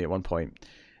testimony at one point,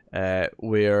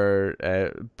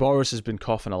 where Boris has been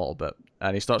coughing a little bit,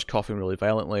 and he starts coughing really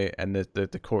violently, and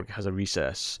the court has a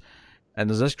recess. And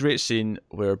there's this great scene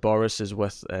where Boris is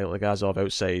with Legazov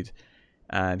outside,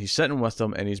 and he's sitting with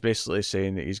him, and he's basically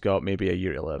saying that he's got maybe a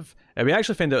year to live. And we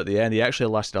actually find out at the end he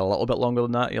actually lasted a little bit longer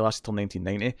than that. He lasted till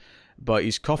 1990, but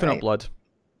he's coughing up blood,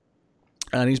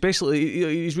 and he's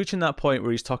reaching that point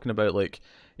where he's talking about like,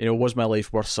 was my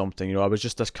life worth something? I was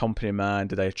just this company man.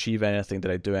 Did I achieve anything?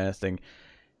 Did I do anything?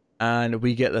 And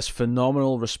we get this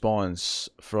phenomenal response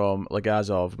from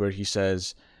Legazov where he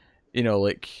says,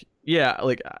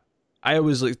 I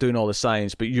was like doing all the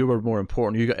science, but you were more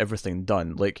important. You got everything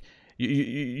done. Like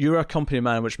you're a company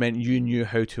man, which meant you knew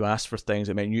how to ask for things.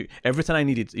 It meant everything I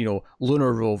needed.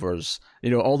 Lunar rovers.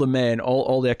 All the men,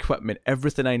 all the equipment,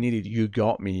 everything I needed. You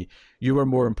got me. You were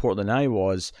more important than I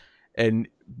was. And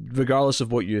regardless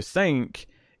of what you think,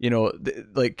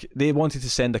 they wanted to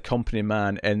send a company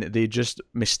man, and they just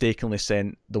mistakenly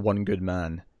sent the one good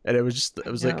man. And it was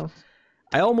like.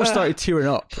 I almost started tearing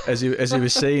up as he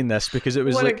was saying this because it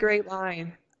was what a great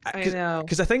line. I know,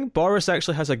 because I think Boris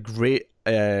actually has a great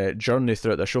journey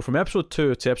throughout the show from episode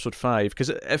 2 to episode 5. Because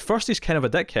at first he's kind of a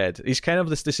dickhead. He's kind of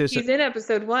this. He's in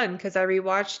episode 1 because I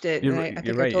rewatched it. And I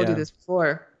think I told you this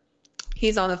before.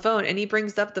 He's on the phone and he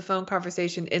brings up the phone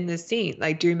conversation in this scene.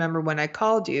 Like, do you remember when I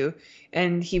called you?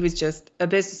 And he was just a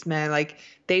businessman. Like,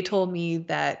 they told me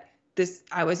that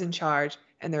I was in charge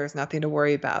and there was nothing to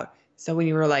worry about. So when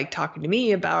you were like talking to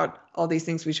me about all these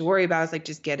things we should worry about, it's like,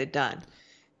 just get it done.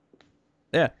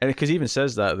 Yeah, and because he even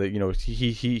says that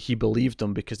he believed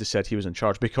them because they said he was in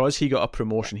charge. Because he got a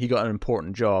promotion, he got an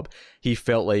important job, he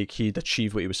felt like he'd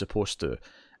achieved what he was supposed to,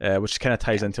 which kind of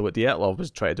ties into what Dietlov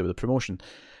was trying to do with the promotion.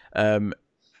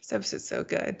 This episode's so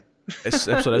good. This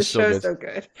episode is so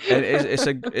good. And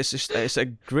it's a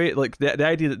great, like, the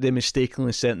idea that they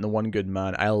mistakenly sent the one good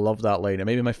man. I love that line. It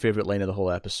may be my favorite line of the whole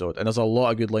episode. And there's a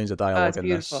lot of good lines of dialogue in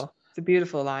this. It's a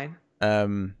beautiful line.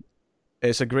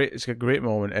 It's a great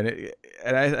moment,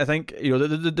 and I think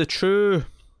the true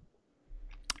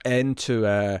end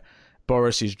to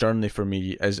Boris's journey for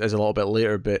me is a little bit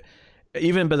later, but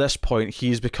even by this point,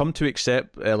 he's become to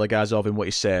accept Legazov and what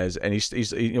he says, and he's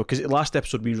because last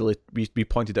episode we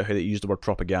pointed out how he used the word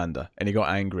propaganda, and he got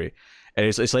angry, and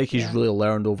it's like he's really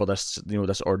learned over this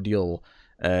this ordeal,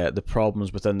 the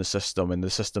problems within the system and the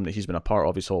system that he's been a part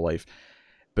of his whole life,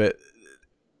 but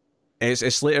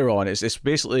it's later on. It's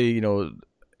basically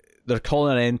they're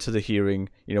calling an end to the hearing.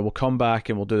 We'll come back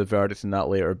and we'll do the verdict and that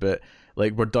later, but.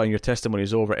 Like, we're done, your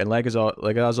testimony's over. And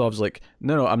Legazov's like,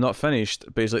 no, I'm not finished.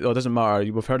 But he's like, oh, it doesn't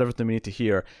matter. We've heard everything we need to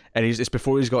hear. And it's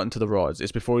before he's gotten to the rods.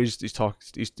 It's before he's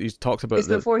talked about. It's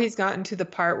before he's gotten to the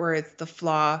part where it's the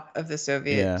flaw of the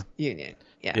Soviet Union.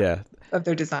 Yeah. Of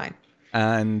their design.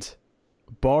 And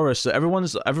Boris,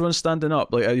 everyone's standing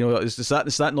up. Like, it's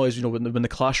that noise. When the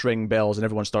clash ring bells and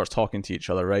everyone starts talking to each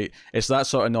other, right? It's that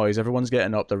sort of noise. Everyone's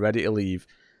getting up. They're ready to leave,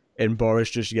 and Boris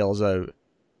just yells out,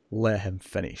 "Let him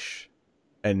finish."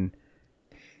 And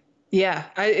yeah,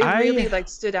 it really like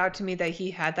stood out to me that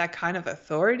he had that kind of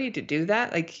authority to do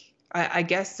that. Like, I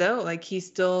guess so. Like, he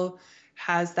still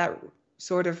has that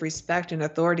sort of respect and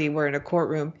authority where in a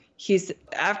courtroom, he's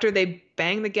after they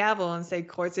bang the gavel and say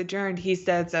court's adjourned, he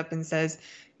stands up and says,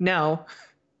 "No,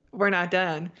 we're not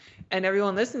done," and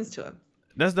everyone listens to him.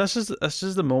 This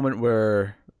is the moment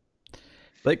where,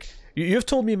 like, you've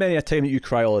told me many a time that you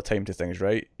cry all the time to things,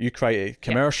 right? You cry at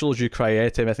commercials, you cry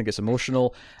anytime I think it's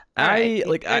emotional. I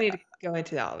need to go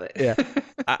into all of it. Yeah,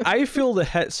 I feel the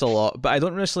hits a lot, but I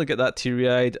don't necessarily get that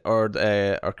teary-eyed or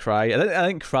cry. I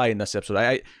didn't cry in this episode.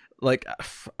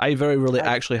 I very rarely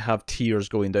actually have tears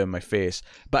going down my face.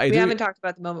 But we haven't talked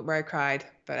about the moment where I cried,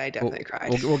 but I definitely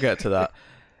cried. We'll get to that.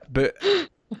 But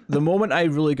the moment I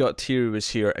really got teary was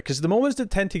here, because the moments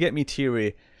that tend to get me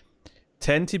teary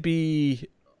tend to be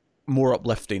more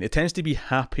uplifting. It tends to be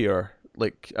happier,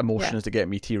 like, emotions that get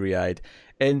me teary-eyed.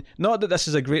 And not that this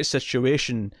is a great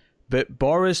situation, but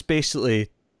Boris basically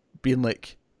being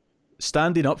like,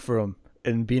 standing up for him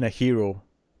and being a hero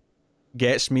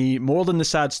gets me more than the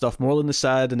sad stuff, more than the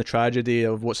sad and the tragedy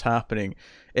of what's happening.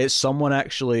 It's someone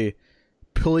actually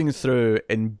pulling through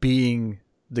and being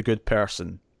the good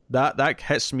person. That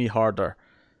hits me harder.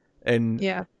 And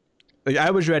like,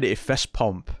 I was ready to fist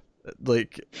pump,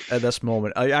 like, at this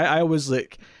moment. I was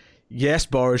like, yes,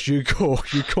 Boris, you go,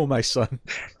 my son.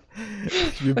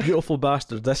 You beautiful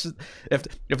bastard. This is if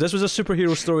this was a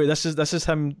superhero story, this is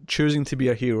him choosing to be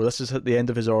a hero. This is at the end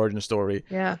of his origin story.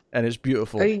 Yeah. And it's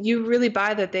beautiful. You really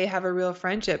buy that they have a real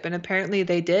friendship, and apparently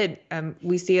they did.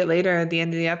 We see it later at the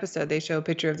end of the episode. They show a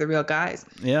picture of the real guys.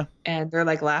 Yeah. And they're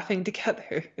like laughing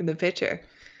together in the picture.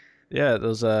 Yeah,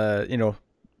 there's to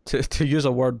use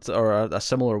a word or a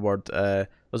similar word,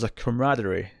 there's a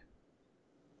camaraderie.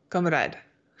 Comrade.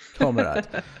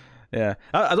 Yeah,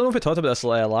 I don't know if we talked about this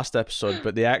last episode,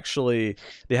 but they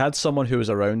had someone who was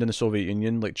around in the Soviet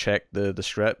Union like check the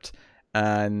script,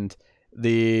 and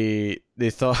they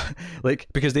thought, like,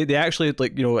 because they actually,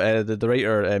 like, the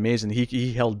writer Mason,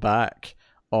 he held back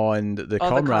on the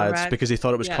comrades because he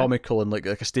thought it was comical and like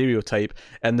a stereotype,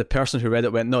 and the person who read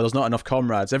it went, no, there's not enough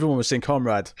comrades. Everyone was saying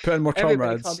comrade, put in more comrades.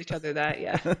 Everybody called each other that.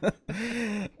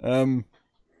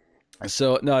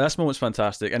 So no, this moment's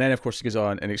fantastic, and then of course he goes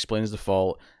on and explains the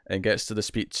fault and gets to the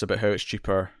speech about how it's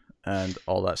cheaper and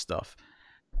all that stuff,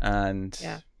 and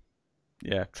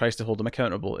tries to hold them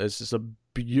accountable. It's just a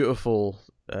beautiful.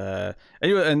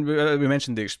 Anyway, and we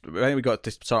mentioned I think we got to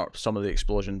start some of the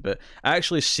explosion, but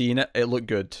actually seeing it looked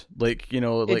good. Like,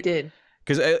 like it did,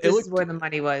 because this is where the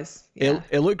money was. Yeah.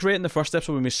 It looked great in the first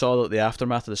episode when we saw the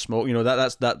aftermath of the smoke.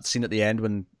 That's that scene at the end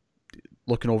when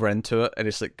looking over into it, and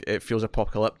it's like it feels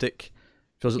apocalyptic,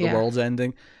 feels like the world's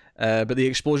ending. But the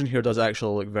explosion here does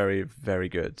actually look very, very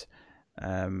good.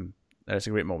 It's a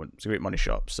great moment. It's a great money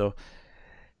shot. So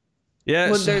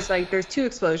yeah. Well, there's two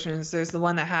explosions. There's the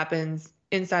one that happens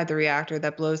inside the reactor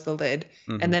that blows the lid,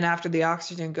 and then after the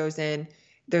oxygen goes in,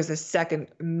 there's a second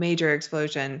major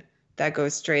explosion that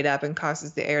goes straight up and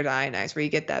causes the air to ionize, where you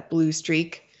get that blue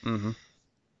streak.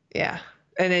 Yeah.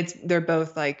 And they're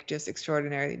both like just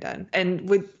extraordinarily done. And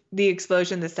with the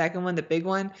explosion, the second one, the big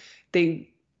one, they,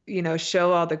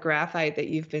 show all the graphite that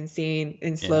you've been seeing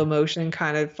in slow motion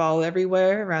kind of fall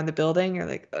everywhere around the building. You're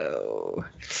like, oh,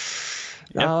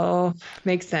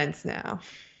 makes sense now.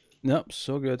 Nope.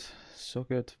 So good. So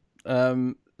good.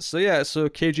 So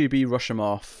KGB rush him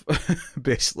off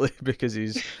basically because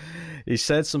he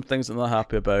said some things that they're not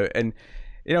happy about, and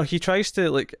he tries to,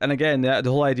 like, and again the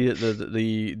whole idea that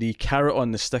the carrot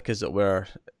on the stick, as it were,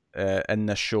 in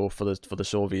this show for the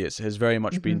Soviets has very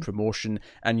much been promotion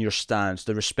and your stance,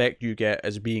 the respect you get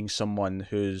as being someone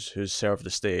who's served the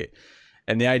state,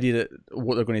 and the idea that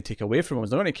what they're going to take away from him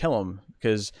is they're going to kill him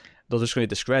because they're just going to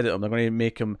discredit him. They're going to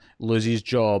make him lose his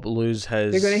job, lose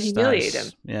his. They're going to humiliate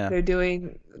him. Yeah, they're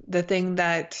doing the thing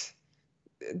that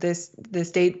the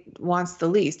state wants the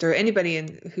least, or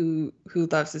anybody who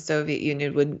loves the Soviet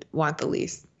Union would want the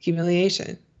least: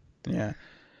 humiliation. Yeah.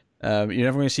 You're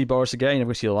never going to see Boris again. You're never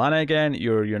going to see Alana again.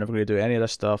 You're never going to do any of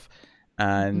this stuff,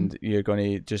 and you're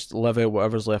going to just live out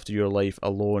whatever's left of your life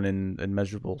alone and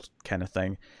miserable kind of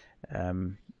thing.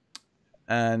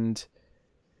 And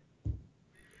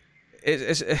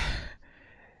it's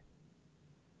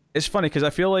funny because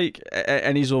I feel like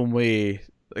in his own way.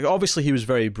 Like, obviously he was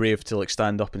very brave to, like,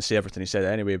 stand up and say everything he said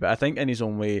anyway, but I think in his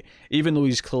own way, even though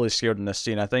he's clearly scared in this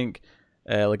scene, I think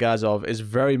Legazov is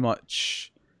very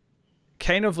much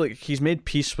kind of like he's made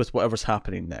peace with whatever's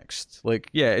happening next. Like,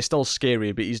 yeah, it's still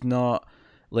scary, but he's not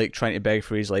like trying to beg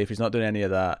for his life. He's not doing any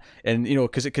of that. And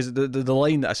because the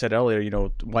line that I said earlier,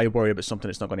 why worry about something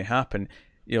that's not going to happen?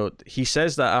 he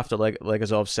says that after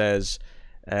Legazov says,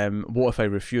 what if I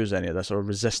refuse any of this or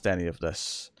resist any of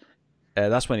this?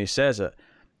 That's when he says it.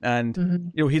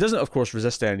 And, he doesn't, of course,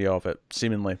 resist any of it,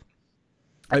 seemingly.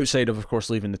 Outside of course,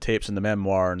 leaving the tapes and the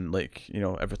memoir and,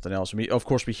 everything else.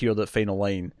 We hear that final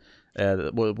line,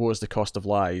 what was the cost of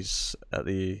lies at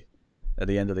the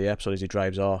end of the episode as he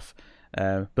drives off.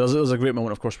 But there's a great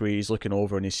moment, of course, where he's looking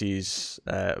over and he sees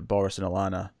Boris and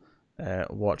Alana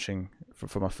watching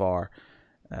from afar.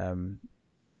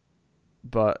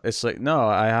 But it's like, no,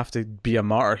 I have to be a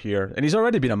martyr here. And he's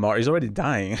already been a martyr. He's already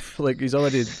dying. He's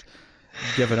already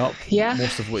given up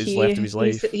most of what is left of his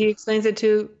life. He explains it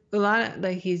to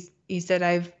Alana. He said,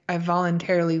 I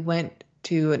voluntarily went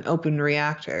to an open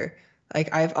reactor.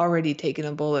 I've already taken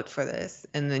a bullet for this.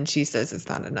 And then she says it's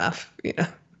not enough, Yeah.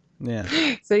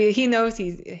 So he knows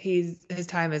his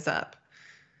time is up.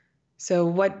 So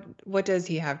what does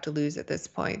he have to lose at this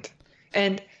point?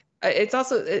 And it's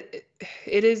also it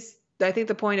is, I think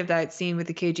the point of that scene with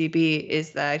the KGB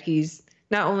is that he's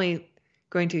not only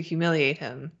going to humiliate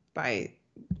him by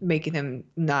making him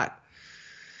not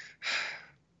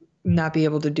be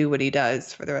able to do what he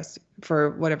does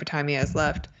for whatever time he has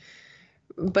left,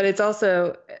 but it's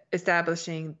also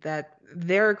establishing that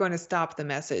they're going to stop the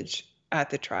message at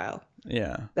the trial.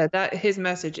 Yeah. That his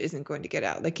message isn't going to get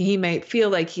out. He may feel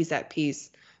like he's at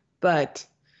peace, but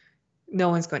no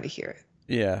one's going to hear it.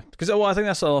 Yeah, because I think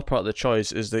that's another part of the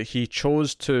choice is that he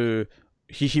chose to.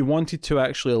 He wanted to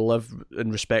actually live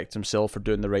and respect himself for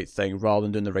doing the right thing rather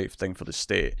than doing the right thing for the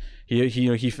state. And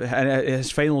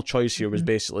his final choice here was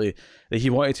basically that he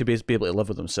wanted to be able to live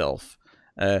with himself,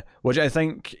 which I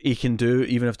think he can do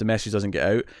even if the message doesn't get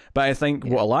out. But I think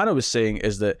what Alana was saying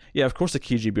is that, of course the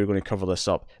KGB are going to cover this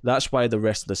up. That's why the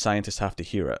rest of the scientists have to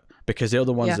hear it, because they're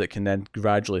the ones that can then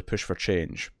gradually push for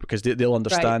change, because they'll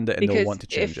understand it and they'll want to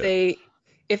change it.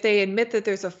 If they admit that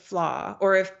there's a flaw,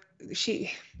 or if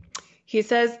he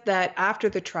says that after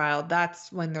the trial, that's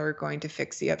when they're going to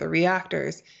fix the other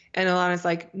reactors. And Alana's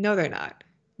like, no, they're not.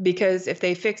 Because if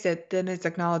they fix it, then it's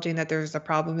acknowledging that there's a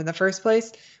problem in the first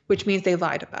place, which means they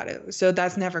lied about it. So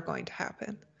that's never going to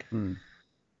happen.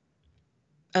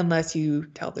 Unless you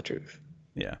tell the truth.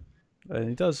 Yeah, and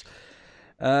he does.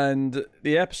 And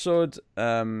the episode,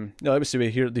 obviously we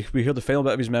hear the final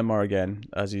bit of his memoir again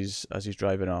as he's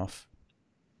driving off.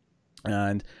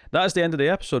 And that's the end of the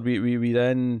episode. We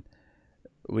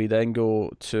then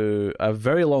go to a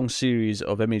very long series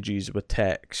of images with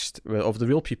text of the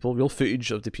real people, real footage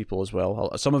of the people as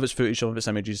well. Some of it's footage, some of it's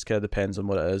images. Kind of depends on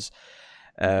what it is.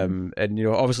 And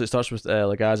obviously it starts with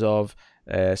Legazov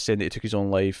saying that he took his own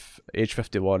life, age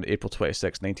 51, April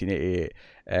 26,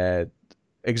 1988,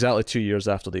 exactly 2 years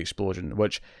after the explosion.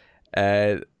 Which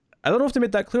I don't know if they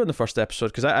made that clear in the first episode,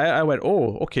 because I went,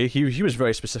 oh, okay, he was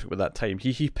very specific with that time.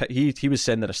 He was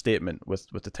sending a statement with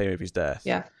the time of his death.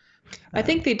 Yeah, I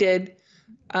think they did.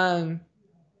 It's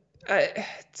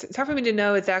hard for me to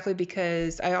know exactly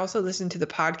because I also listened to the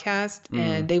podcast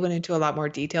and they went into a lot more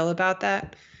detail about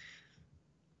that.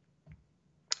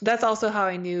 That's also how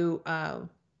I knew,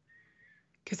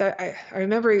 because I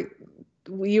remember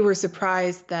you were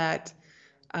surprised that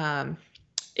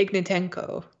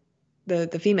Ignatenko,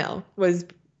 the female, was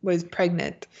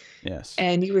pregnant. Yes.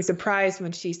 And you were surprised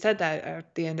when she said that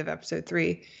at the end of episode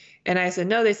 3. And I said,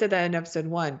 no, they said that in episode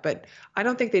 1, but I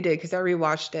don't think they did because I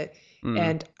rewatched it.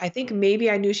 And I think maybe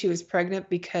I knew she was pregnant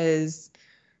because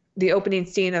the opening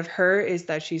scene of her is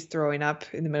that she's throwing up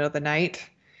in the middle of the night.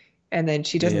 And then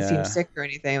she doesn't seem sick or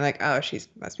anything. I'm like, oh, she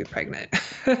must be pregnant.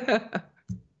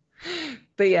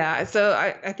 But yeah,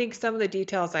 so I think some of the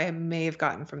details I may have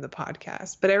gotten from the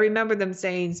podcast, but I remember them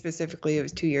saying specifically it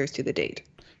was 2 years to the date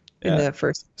in the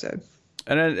first episode.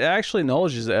 And it actually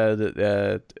acknowledges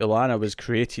that Ilana was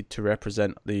created to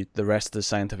represent the rest of the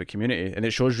scientific community, and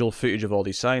it shows real footage of all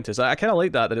these scientists. I kind of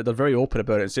like that they're very open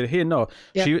about it and say, hey, no,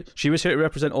 she was here to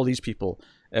represent all these people,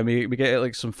 and we get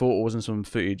like some photos and some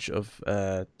footage of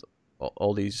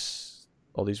all these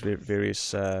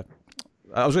various.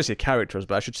 I was going to say characters,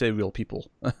 but I should say real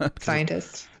people.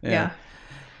 Scientists. Yeah.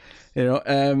 You know,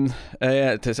 I'm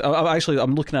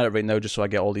looking at it right now just so I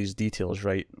get all these details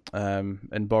right.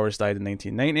 And Boris died in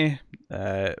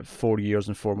 1990, 4 years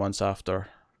and 4 months after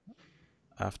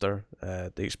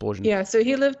the explosion. Yeah, so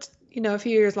he lived, a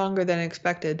few years longer than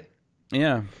expected.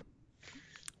 Yeah.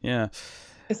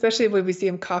 Especially when we see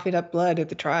him coughing up blood at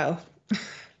the trial.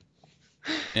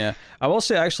 Yeah, I will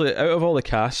say actually, out of all the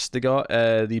cast they got,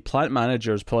 the plant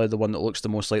manager is probably the one that looks the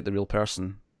most like the real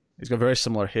person. He's got very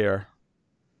similar hair.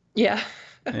 Yeah.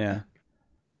 Yeah.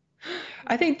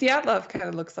 I think Dyatlov kind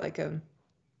of looks like him.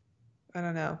 I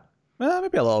don't know. Well,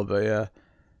 maybe a little bit, yeah.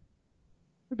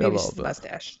 Maybe a Maybe it's little just the bit.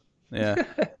 mustache. Yeah.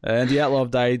 And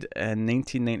Dyatlov died in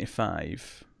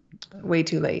 1995. Way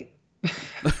too late.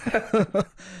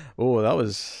 Oh, that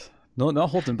was not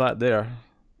holding back there.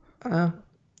 Uh,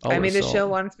 All I that mean, the salt. show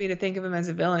wants me to think of him as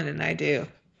a villain, and I do.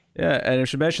 Yeah, and I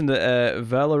should mention that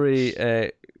Valery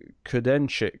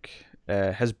Kudenchik,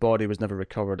 his body was never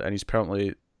recovered, and he's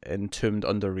permanently entombed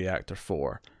under Reactor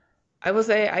 4. I will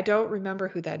say I don't remember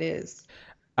who that is.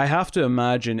 I have to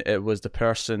imagine it was the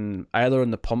person either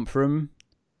in the pump room,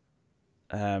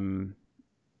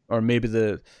 or maybe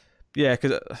because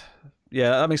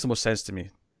that makes the most sense to me.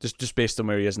 Just based on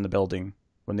where he is in the building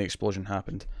when the explosion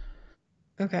happened.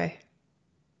 Okay.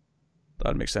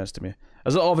 That makes sense to me.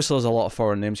 Obviously, there's a lot of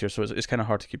foreign names here, so it's kind of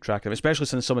hard to keep track of them, especially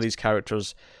since some of these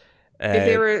characters. If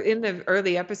they were in the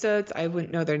early episodes, I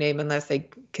wouldn't know their name unless they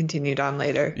continued on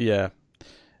later. Yeah.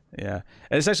 Yeah,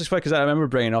 and it's actually funny because I remember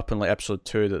bringing up in like episode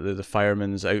 2 that the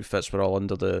firemen's outfits were all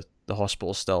under the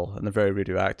hospital still, and they're very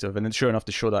radioactive. And then sure enough,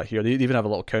 they show that here. They even have a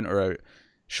little counter out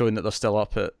showing that they're still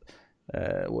up at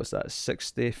what's that,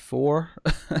 64?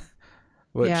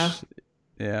 Which,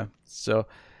 yeah. So,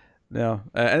 no,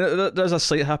 and there's a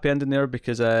slight happy ending there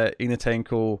because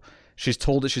Ignatenko, she's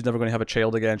told that she's never going to have a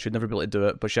child again. She'd never be able to do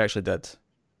it, but she actually did.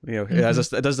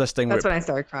 It does this thing. That's when I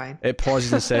started crying. It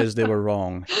pauses and says they were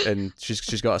wrong, and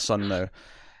she's got a son now.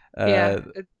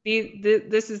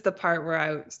 This is the part where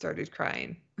I started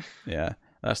crying. Yeah,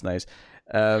 that's nice.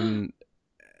 And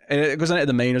it goes into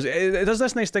the miners. It does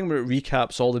this nice thing where it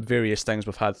recaps all the various things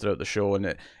we've had throughout the show, and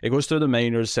it goes through the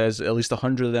miners, says at least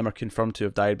 100 of them are confirmed to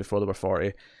have died before they were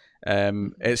 40.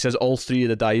 It says all 3 of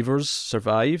the divers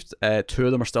survived. 2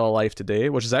 of them are still alive today,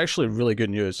 which is actually really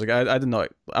good news. Like I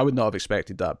would not have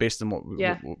expected that based on what we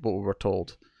were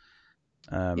told.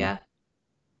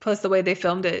 Plus the way they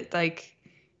filmed it, like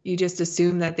you just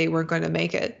assume that they weren't going to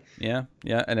make it. Yeah,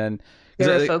 and then they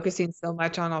were focusing so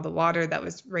much on all the water that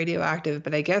was radioactive,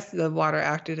 but I guess the water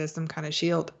acted as some kind of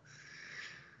shield.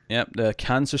 Yep, the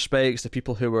cancer spikes, the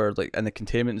people who were like in the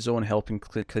containment zone helping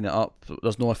clean it up.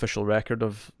 There's no official record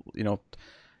of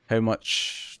how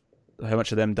much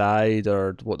of them died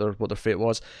or what their fate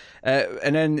was.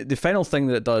 And then the final thing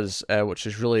that it does, which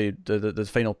is really the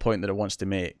final point that it wants to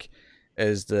make,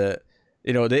 is that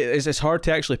it's hard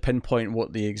to actually pinpoint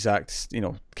what the exact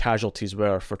casualties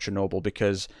were for Chernobyl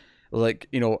because.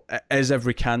 Is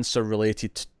every cancer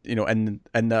related to, in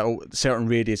that certain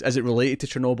radius? Is it related to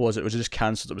Chernobyl? Was it just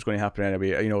cancer that was going to happen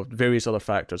anyway? Various other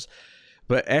factors.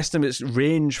 But estimates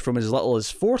range from as little as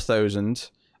 4,000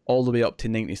 all the way up to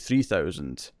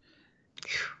 93,000.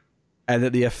 And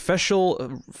that the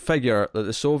official figure that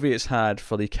the Soviets had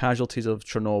for the casualties of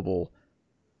Chernobyl,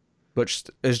 which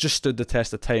has just stood the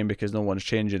test of time because no one's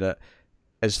changing it,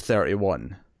 is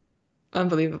 31.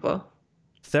 Unbelievable.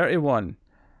 31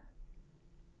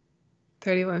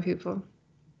 people.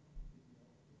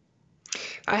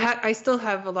 I still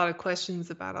have a lot of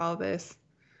questions about all this,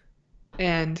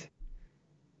 and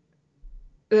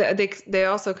they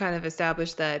also kind of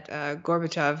established that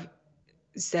Gorbachev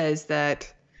says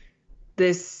that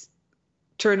this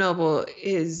Chernobyl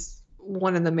is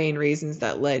one of the main reasons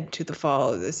that led to the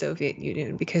fall of the Soviet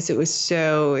Union because it was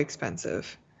so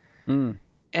expensive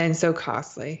and so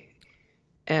costly,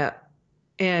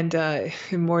 and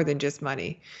more than just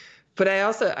money. But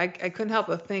I couldn't help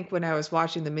but think when I was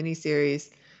watching the miniseries,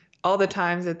 all the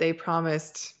times that they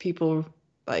promised people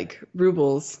like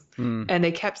rubles, and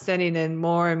they kept sending in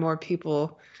more and more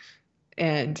people.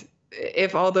 And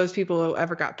if all those people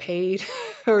ever got paid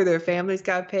or their families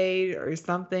got paid or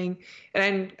something,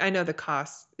 and I know the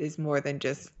cost is more than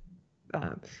just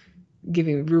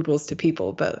giving rubles to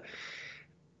people, but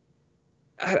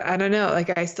I don't know.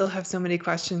 Like I still have so many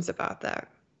questions about that.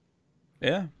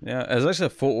 Yeah. There's actually a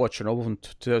photo of Chernobyl from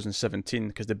 2017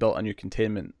 because they built a new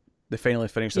containment. They finally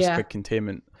finished this big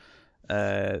containment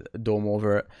dome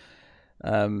over it.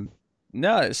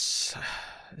 No, it's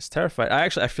terrifying.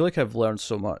 I feel like I've learned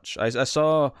so much. I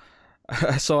saw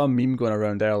a meme going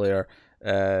around earlier,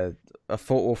 a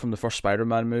photo from the first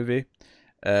Spider-Man movie,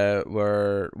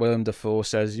 where Willem Dafoe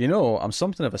says, I'm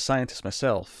something of a scientist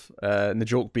myself, and the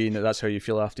joke being that that's how you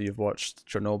feel after you've watched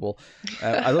Chernobyl.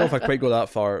 I don't know if I quite go that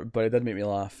far, but it did make me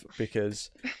laugh because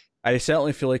I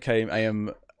certainly feel like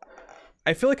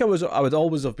I feel like I would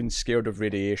always have been scared of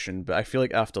radiation, but I feel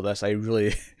like after this I'm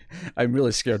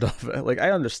really scared of it. Like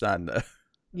I understand it.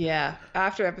 Yeah,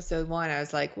 after episode 1 I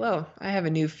was like, whoa, I have a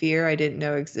new fear I didn't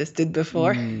know existed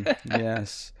before.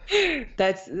 Yes.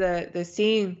 That's the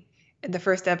scene in the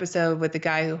first episode with the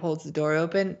guy who holds the door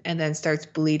open and then starts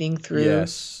bleeding through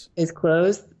his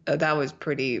clothes. That was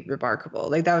pretty remarkable.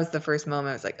 Like that was the first moment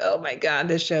I was like, oh my God,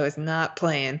 this show is not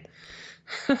playing.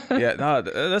 Yeah, no,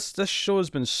 this show has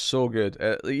been so good.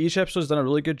 Each episode's done a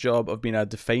really good job of being a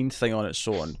defined thing on its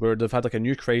own, where they've had like a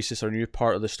new crisis or a new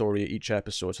part of the story each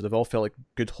episode, so they've all felt like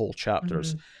good whole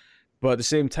chapters. Mhm. But at the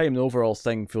same time, the overall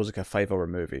thing feels like a 5 hour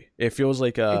movie. It does.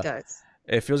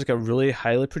 It feels like a really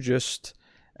highly produced,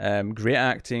 great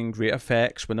acting, great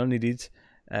effects when they're needed,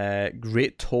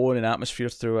 great tone and atmosphere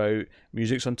throughout.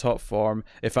 Music's on top form.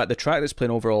 In fact, the track that's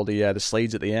playing over all the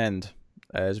slides at the end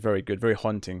is very good, very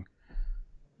haunting.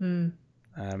 Mm.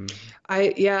 Um,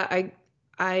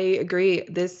 I agree.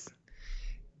 This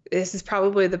is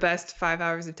probably the best 5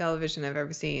 hours of television I've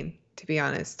ever seen, to be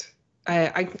honest.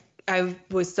 I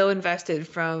was so invested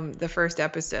from the first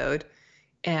episode,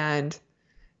 and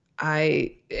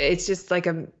it's just like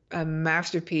a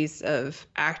masterpiece of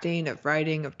acting, of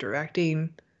writing, of directing.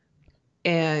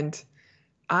 And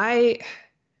I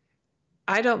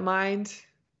don't mind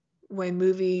when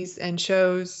movies and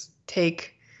shows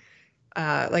take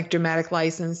like dramatic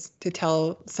license to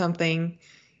tell something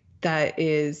that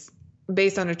is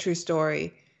based on a true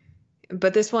story.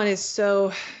 But this one is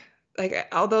so, like,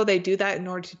 although they do that in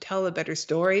order to tell a better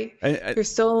story, there's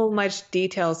so much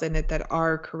details in it that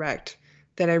are correct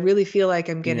that I really feel like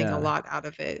I'm getting a lot out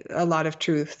of it, a lot of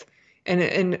truth.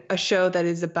 And a show that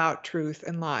is about truth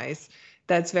and lies,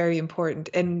 that's very important.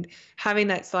 And having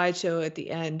that slideshow at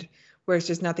the end where it's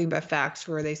just nothing but facts,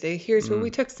 where they say, here's where we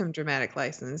took some dramatic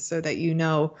license so that you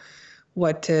know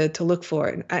what to look for.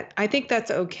 And I think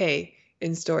that's okay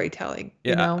in storytelling.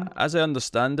 Yeah, you know? as I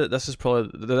understand it, this is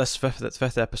probably this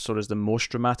fifth episode is the most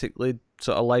dramatically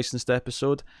sort of licensed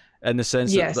episode, in the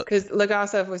sense yes, that because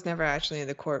Legasov was never actually in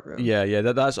the courtroom. Yeah,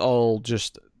 that's all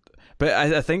just. But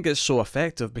I think it's so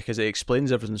effective because it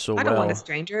explains everything so well. I don't want a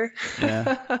stranger.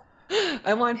 Yeah,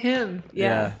 I want him.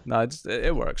 Yeah. no,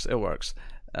 it works. It works.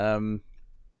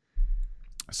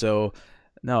 So,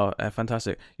 no,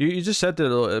 fantastic. You just said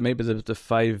that maybe the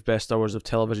 5 best hours of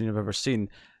television you've ever seen.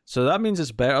 So that means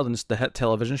it's better than the hit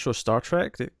television show Star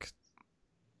Trek.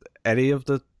 Any of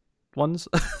the ones?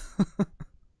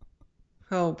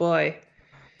 Oh boy,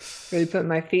 really putting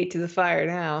my feet to the fire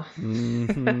now.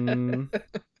 Mm-hmm.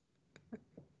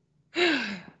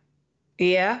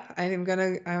 Yeah, I'm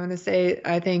gonna say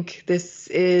I think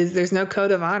there's no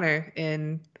code of honor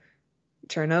in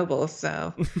Chernobyl,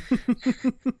 so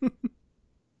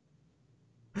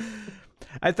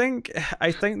I think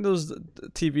those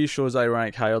TV shows I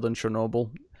rank higher than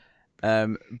Chernobyl.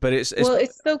 But it's well,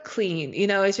 it's so clean.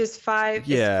 It's just five.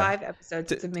 Yeah. It's 5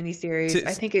 episodes. It's a miniseries.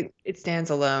 I think it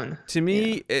stands alone. To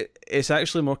me, it's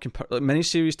actually more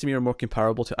miniseries to me are more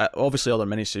comparable to obviously other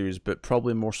miniseries, but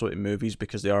probably more so to movies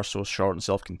because they are so short and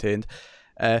self-contained.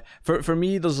 For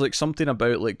me, there's like something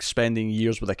about like spending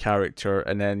years with a character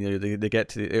and then they get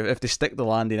to if they stick the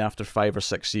landing after 5 or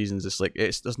 6 seasons, it's like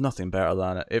there's nothing better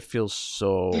than it. It feels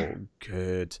so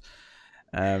good.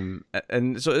 And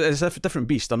so it's a different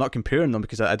beast. I'm not comparing them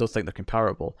because I don't think they're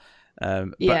comparable. Yeah.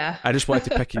 But I just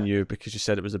wanted to pick on you because you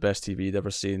said it was the best TV you'd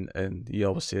ever seen, and you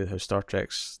always say how Star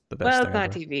Trek's the best. Well, thing it's not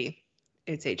ever. TV.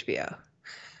 It's HBO.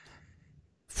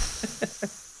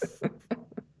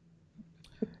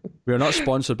 We are not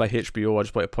sponsored by HBO. I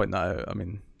just want to point that out. I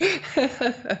mean,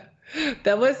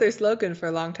 that was their slogan for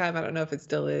a long time. I don't know if it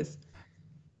still is,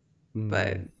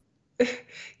 but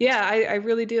yeah, I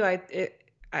really do.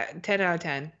 10 out of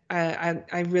 10.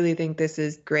 I really think this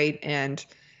is great, and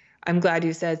I'm glad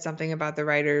you said something about the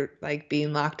writer like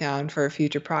being locked down for a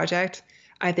future project.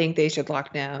 I think they should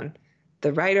lock down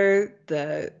the writer,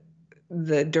 the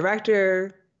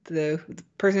director, the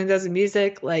person who does the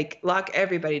music, like lock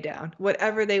everybody down.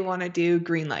 Whatever they want to do,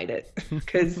 greenlight it.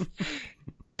 Because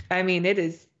I mean, it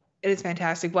is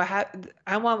fantastic.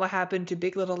 I want what happened to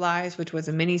Big Little Lies, which was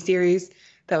a mini series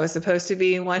that was supposed to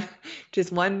be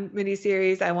just one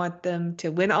miniseries. I want them to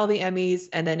win all the Emmys,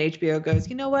 and then HBO goes,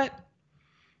 you know what?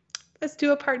 Let's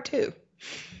do a part 2.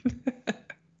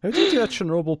 How do you do a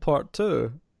Chernobyl part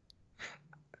 2?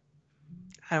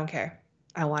 I don't care.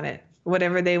 I want it.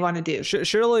 Whatever they want to do.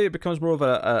 Surely it becomes more of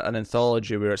an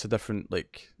anthology where it's a different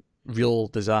like real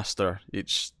disaster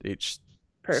each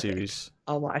Perfect. series.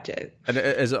 I'll watch it. And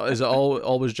is it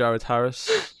always Jared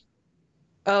Harris?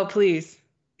 Oh please.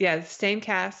 Yeah, same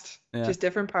cast, just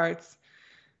different parts.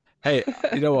 Hey,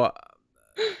 you know what?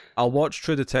 I'll watch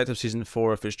True Detective season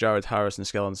 4 if it's Jared Harris and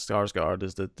Stellan Skarsgård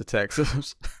as the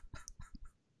detectives.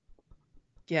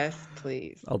 Yes,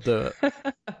 please. I'll do it.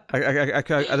 I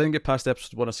didn't get past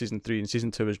episode 1 of season 3, and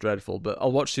season 2 is dreadful, but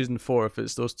I'll watch season 4 if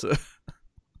it's those two.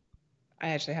 I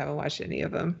actually haven't watched any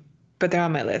of them, but they're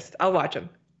on my list. I'll watch them.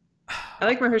 I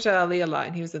like Mahershala Ali a lot,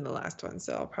 and he was in the last one,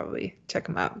 so I'll probably check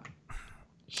him out.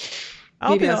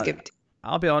 Maybe I'll skip it.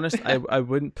 I'll be honest, I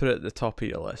wouldn't put it at the top of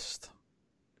your list.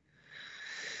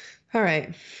 All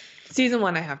right. Season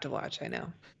 1 I have to watch, I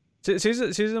know.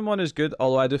 Season 1 is good,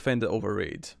 although I do find it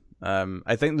overrated.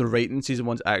 I think the rating season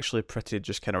 1's actually pretty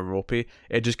just kind of ropey.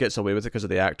 It just gets away with it because of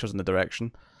the actors and the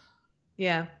direction.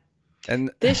 Yeah.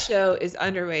 And this show is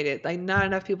underrated. Like, not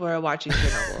enough people are watching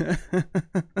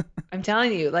Chernobyl. I'm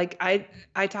telling you, like,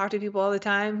 I talk to people all the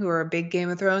time who are big Game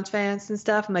of Thrones fans and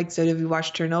stuff. I'm like, so have you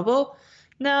watched Chernobyl?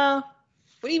 No.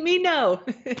 What do you mean no?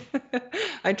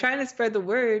 I'm trying to spread the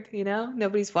word,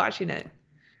 nobody's watching it.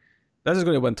 This is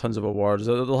going to win tons of awards.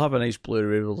 They'll have a nice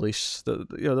Blu-ray release.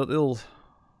 They'll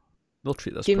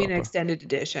treat this. Give me proper. an extended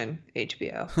edition,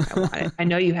 HBO. I want it. I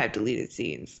know you have deleted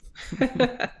scenes.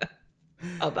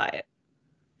 I'll buy it.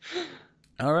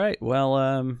 All right.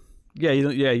 Well,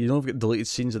 you don't get deleted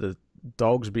scenes of the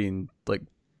dogs being like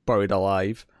buried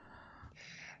alive.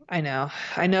 I know.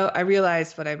 I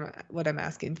realize what I'm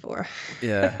asking for.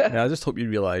 yeah. I just hope you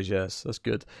realize. Yes, that's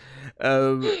good.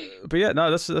 But yeah,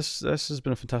 no, this has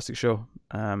been a fantastic show.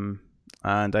 And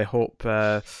I hope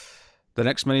the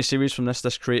next miniseries from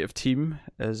this creative team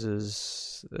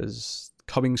is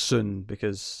coming soon,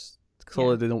 because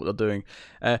clearly they know what they're doing.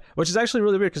 Which is actually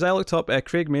really weird, because I looked up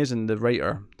Craig Mazin, the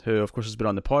writer, who of course has been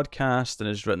on the podcast and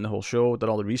has written the whole show, done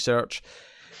all the research.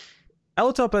 I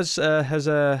looked up his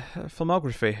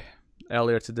filmography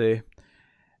earlier today.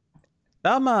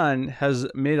 That man has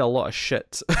made a lot of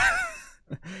shit.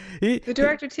 The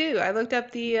director too. I looked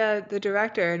up the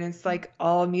director, and it's like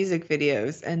all music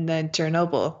videos, and then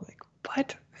Chernobyl. Like,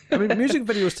 what? I mean, music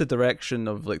videos to direction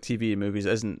of like TV and movies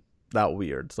isn't that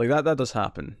weird. Like that does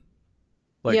happen.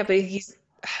 Like, yeah, but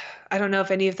I don't know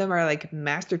if any of them are like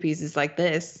masterpieces like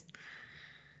this.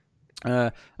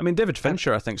 I mean, David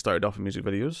Fincher, I think, started off in music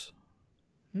videos.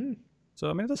 So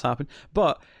I mean, it does happen.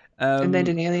 But and then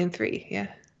did Alien 3, yeah.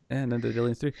 And then did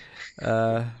Alien 3,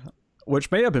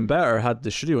 which may have been better had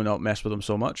the studio not messed with him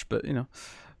so much. But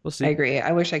we'll see. I agree.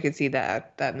 I wish I could see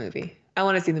that movie. I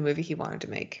want to see the movie he wanted to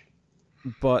make.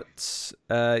 But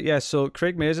so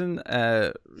Craig Mazin,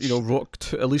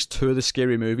 wrote at least 2 of the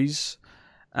Scary Movies,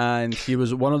 and he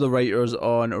was one of the writers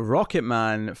on Rocket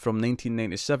Man from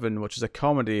 1997, which is a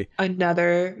comedy.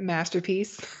 Another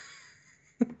masterpiece.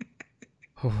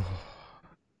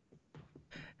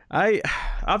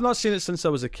 I've not seen it since I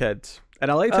was a kid, and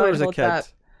I liked it when I was a kid.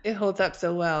 It holds up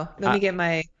so well. Let me get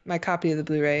my copy of the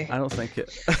Blu-ray. I don't think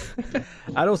it.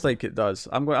 I don't think it does.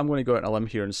 I'm going to go out on a limb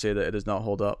here and say that it does not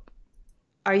hold up.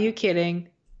 Are you kidding?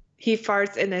 He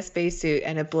farts in a spacesuit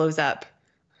and it blows up.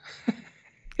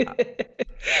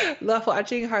 Love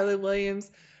watching Harlan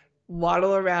Williams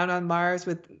waddle around on Mars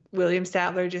with William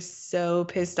Statler just so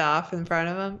pissed off in front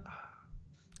of him.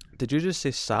 Did you just say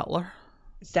Sattler?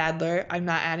 Sadler. I'm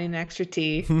not adding an extra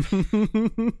T.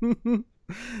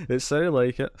 It sounded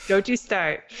like it. Don't you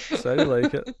start. It sounded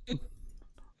like it.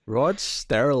 Rod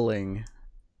Sterling.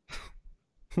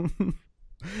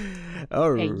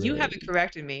 All hey, right. You haven't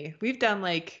corrected me. We've done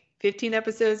like 15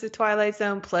 episodes of Twilight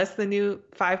Zone plus the new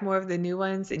 5 more of the new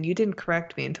ones, and you didn't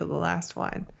correct me until the last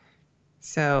one.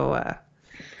 So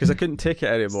because I couldn't take it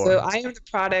anymore. So I am the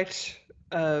product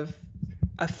of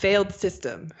a failed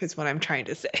system, is what I'm trying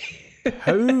to say.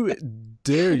 How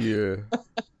dare you?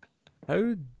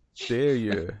 How dare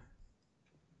you?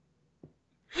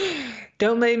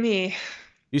 Don't blame me.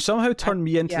 You somehow turned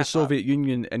me into the Soviet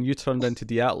Union, and you turned into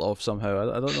Dyatlov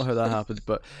somehow. I don't know how that happened,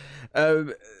 but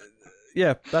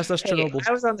yeah, that's Chernobyl.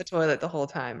 I was on the toilet the whole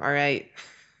time. All right,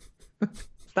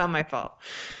 it's not my fault.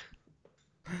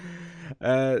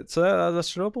 So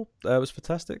that's Chernobyl. It was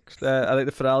fantastic. I like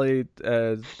the finale.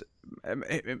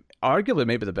 Arguably,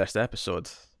 maybe the best episode,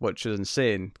 which is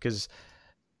insane because,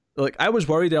 like, I was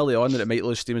worried early on that it might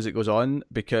lose steam as it goes on,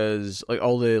 because like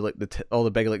all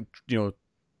the big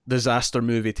disaster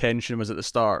movie tension was at the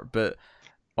start, but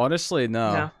honestly,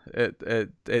 no.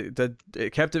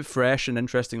 It kept it fresh in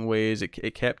interesting ways.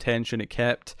 It kept tension. It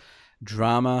kept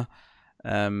drama.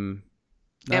 And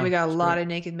we got a lot of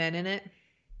naked men in it.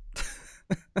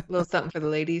 A little something for the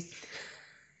ladies.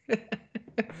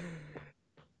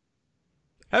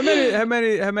 How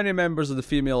many members of the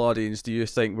female audience do you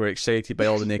think were excited by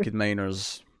all the naked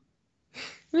miners?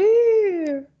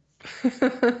 You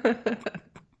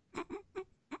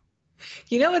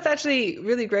know what's actually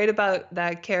really great about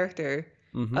that character,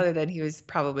 other than he was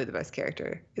probably the best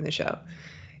character in the show,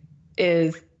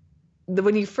 is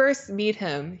when you first meet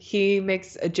him, he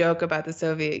makes a joke about the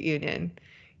Soviet Union.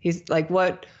 He's like,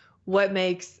 what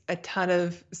makes a ton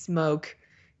of smoke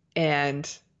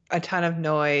and a ton of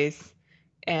noise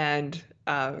and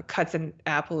cuts an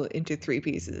apple into 3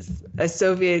 pieces? A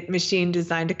Soviet machine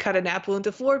designed to cut an apple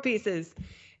into 4 pieces.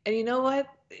 And you know what?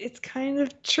 It's kind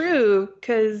of true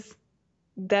because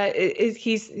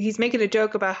he's making a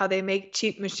joke about how they make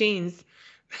cheap machines,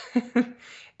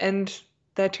 and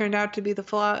that turned out to be the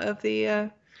flaw of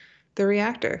the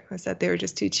reactor, was that they were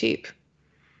just too cheap.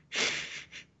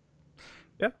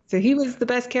 Yeah. So he was the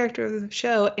best character of the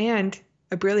show and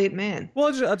a brilliant man.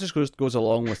 Well, that just goes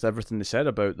along with everything they said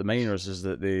about the miners, is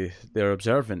that they're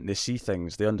observant, they see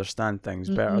things, they understand things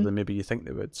better than maybe you think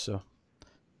they would. So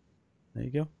there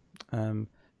you go.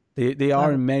 They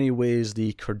are in many ways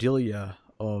the Cordelia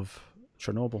of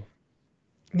Chernobyl.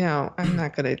 No, I'm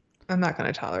not gonna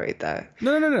tolerate that.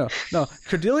 No.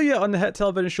 Cordelia on the hit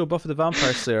television show Buffy the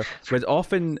Vampire Slayer would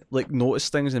often like notice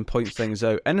things and point things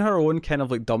out in her own kind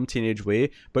of like dumb teenage way,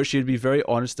 but she'd be very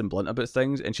honest and blunt about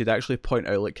things, and she'd actually point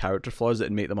out like character flaws that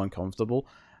would make them uncomfortable.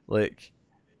 Like,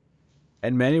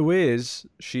 in many ways,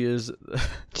 she is.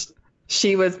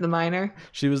 She was the miner.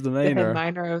 She was the miner. The head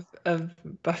miner of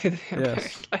Buffy the Vampire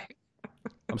Slayer.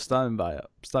 I'm standing by it.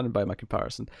 I'm standing by my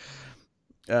comparison.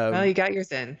 Well, you got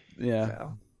yours in. Yeah.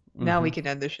 So. Now we can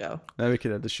end the show.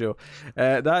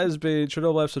 That has been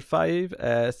Chernobyl episode 5.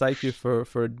 Thank you for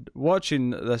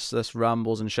watching this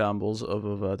rambles and shambles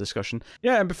of a discussion.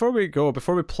 Yeah, and before we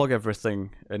plug everything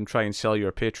and try and sell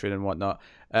your Patreon and whatnot,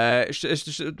 it's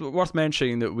just worth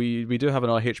mentioning that we do have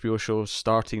another HBO show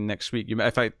starting next week. In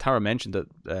fact, Tara mentioned it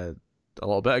a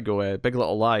little bit ago. Big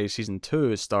Little Lies season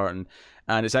 2 is starting,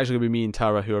 and it's actually going to be me and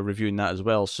Tara who are reviewing that as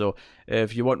well. So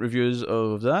if you want reviews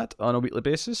of that on a weekly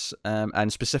basis,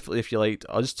 and specifically if you liked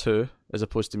us two as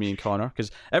opposed to me and Connor, because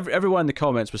everyone in the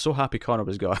comments was so happy Connor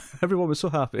was gone. Everyone was so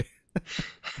happy.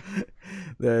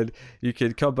 Then you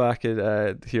can come back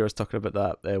and hear us talking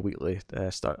about that weekly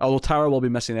start. Although Tara will be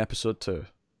missing episode 2.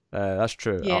 That's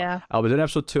true. Yeah. I'll be doing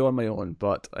episode 2 on my own,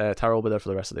 but Tara will be there for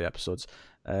the rest of the episodes.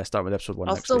 Starting with episode 1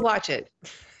 I'll next still week. watch it.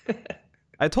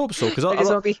 I'd hope so, because I just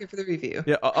won't be here for the review.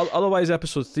 Yeah, otherwise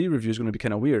episode 3 review is going to be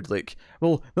kind of weird. Like,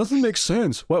 well, nothing makes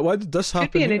sense. Why did this happen?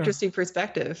 Could be an here? interesting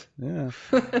perspective. Yeah.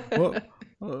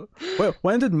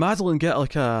 When did Madeline get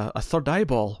like a third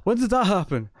eyeball? When did that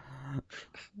happen?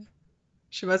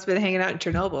 She must have been hanging out in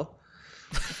Chernobyl.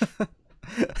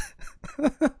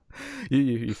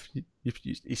 You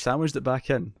sandwiched it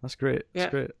back in. That's great.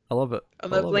 That's great. I love it. I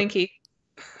love Blinky.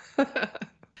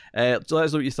 So let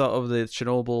us know what you thought of the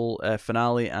Chernobyl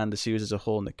finale and the series as a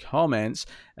whole in the comments.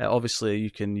 Obviously,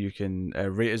 you can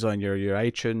rate us on your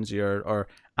iTunes, or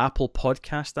Apple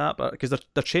Podcast app, because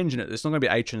they're changing it. It's not going to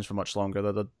be iTunes for much longer.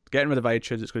 They're getting rid of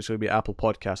iTunes. It's going to be Apple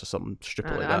Podcast or something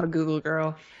stupid like that. I'm a Google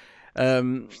girl.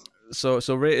 So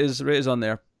rate us on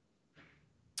there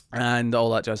and all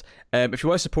that jazz. If you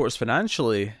want to support us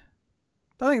financially,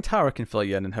 I think Tara can fill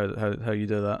you in and how you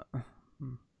do that.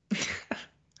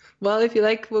 Well, if you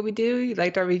like what we do, you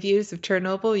liked our reviews of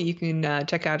Chernobyl, you can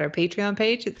check out our Patreon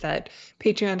page. It's at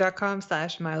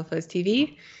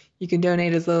patreon.com/milefuzz.tv. You can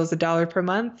donate as little as $1 per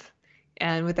month.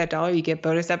 And with that $1, you get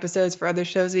bonus episodes for other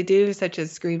shows we do, such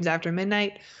as Screams After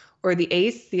Midnight, or The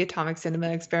Ace, the Atomic Cinema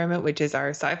Experiment, which is our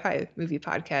sci-fi movie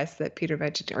podcast that Peter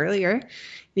mentioned earlier.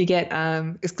 You get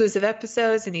exclusive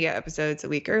episodes, and you get episodes a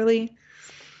week early.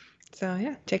 So,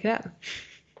 yeah, check it out.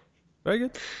 Very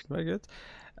good. Very good.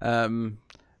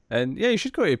 And yeah, you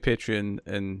should go to Patreon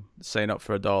and sign up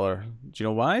for $1. Do you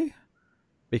know why?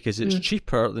 Because it's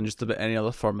cheaper than just about any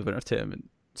other form of entertainment.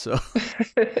 So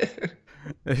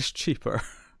it's cheaper.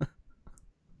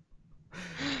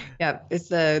 Yeah, it's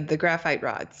the graphite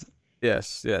rods.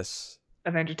 Yes.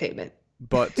 Of entertainment.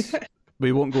 But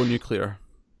we won't go nuclear.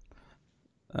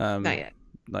 Not yet.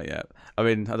 Not yet. I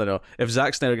mean, I don't know. If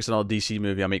Zack Snyder gets another DC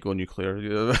movie, I might go nuclear.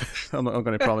 I'm not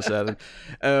going to promise that.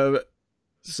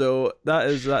 So that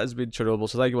has been Chernobyl.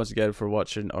 So thank you once again for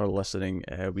watching or listening.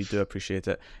 We do appreciate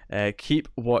it. Keep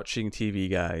watching TV,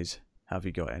 guys. Have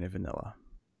you got any vanilla?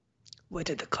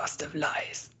 What are the cost of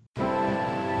lies?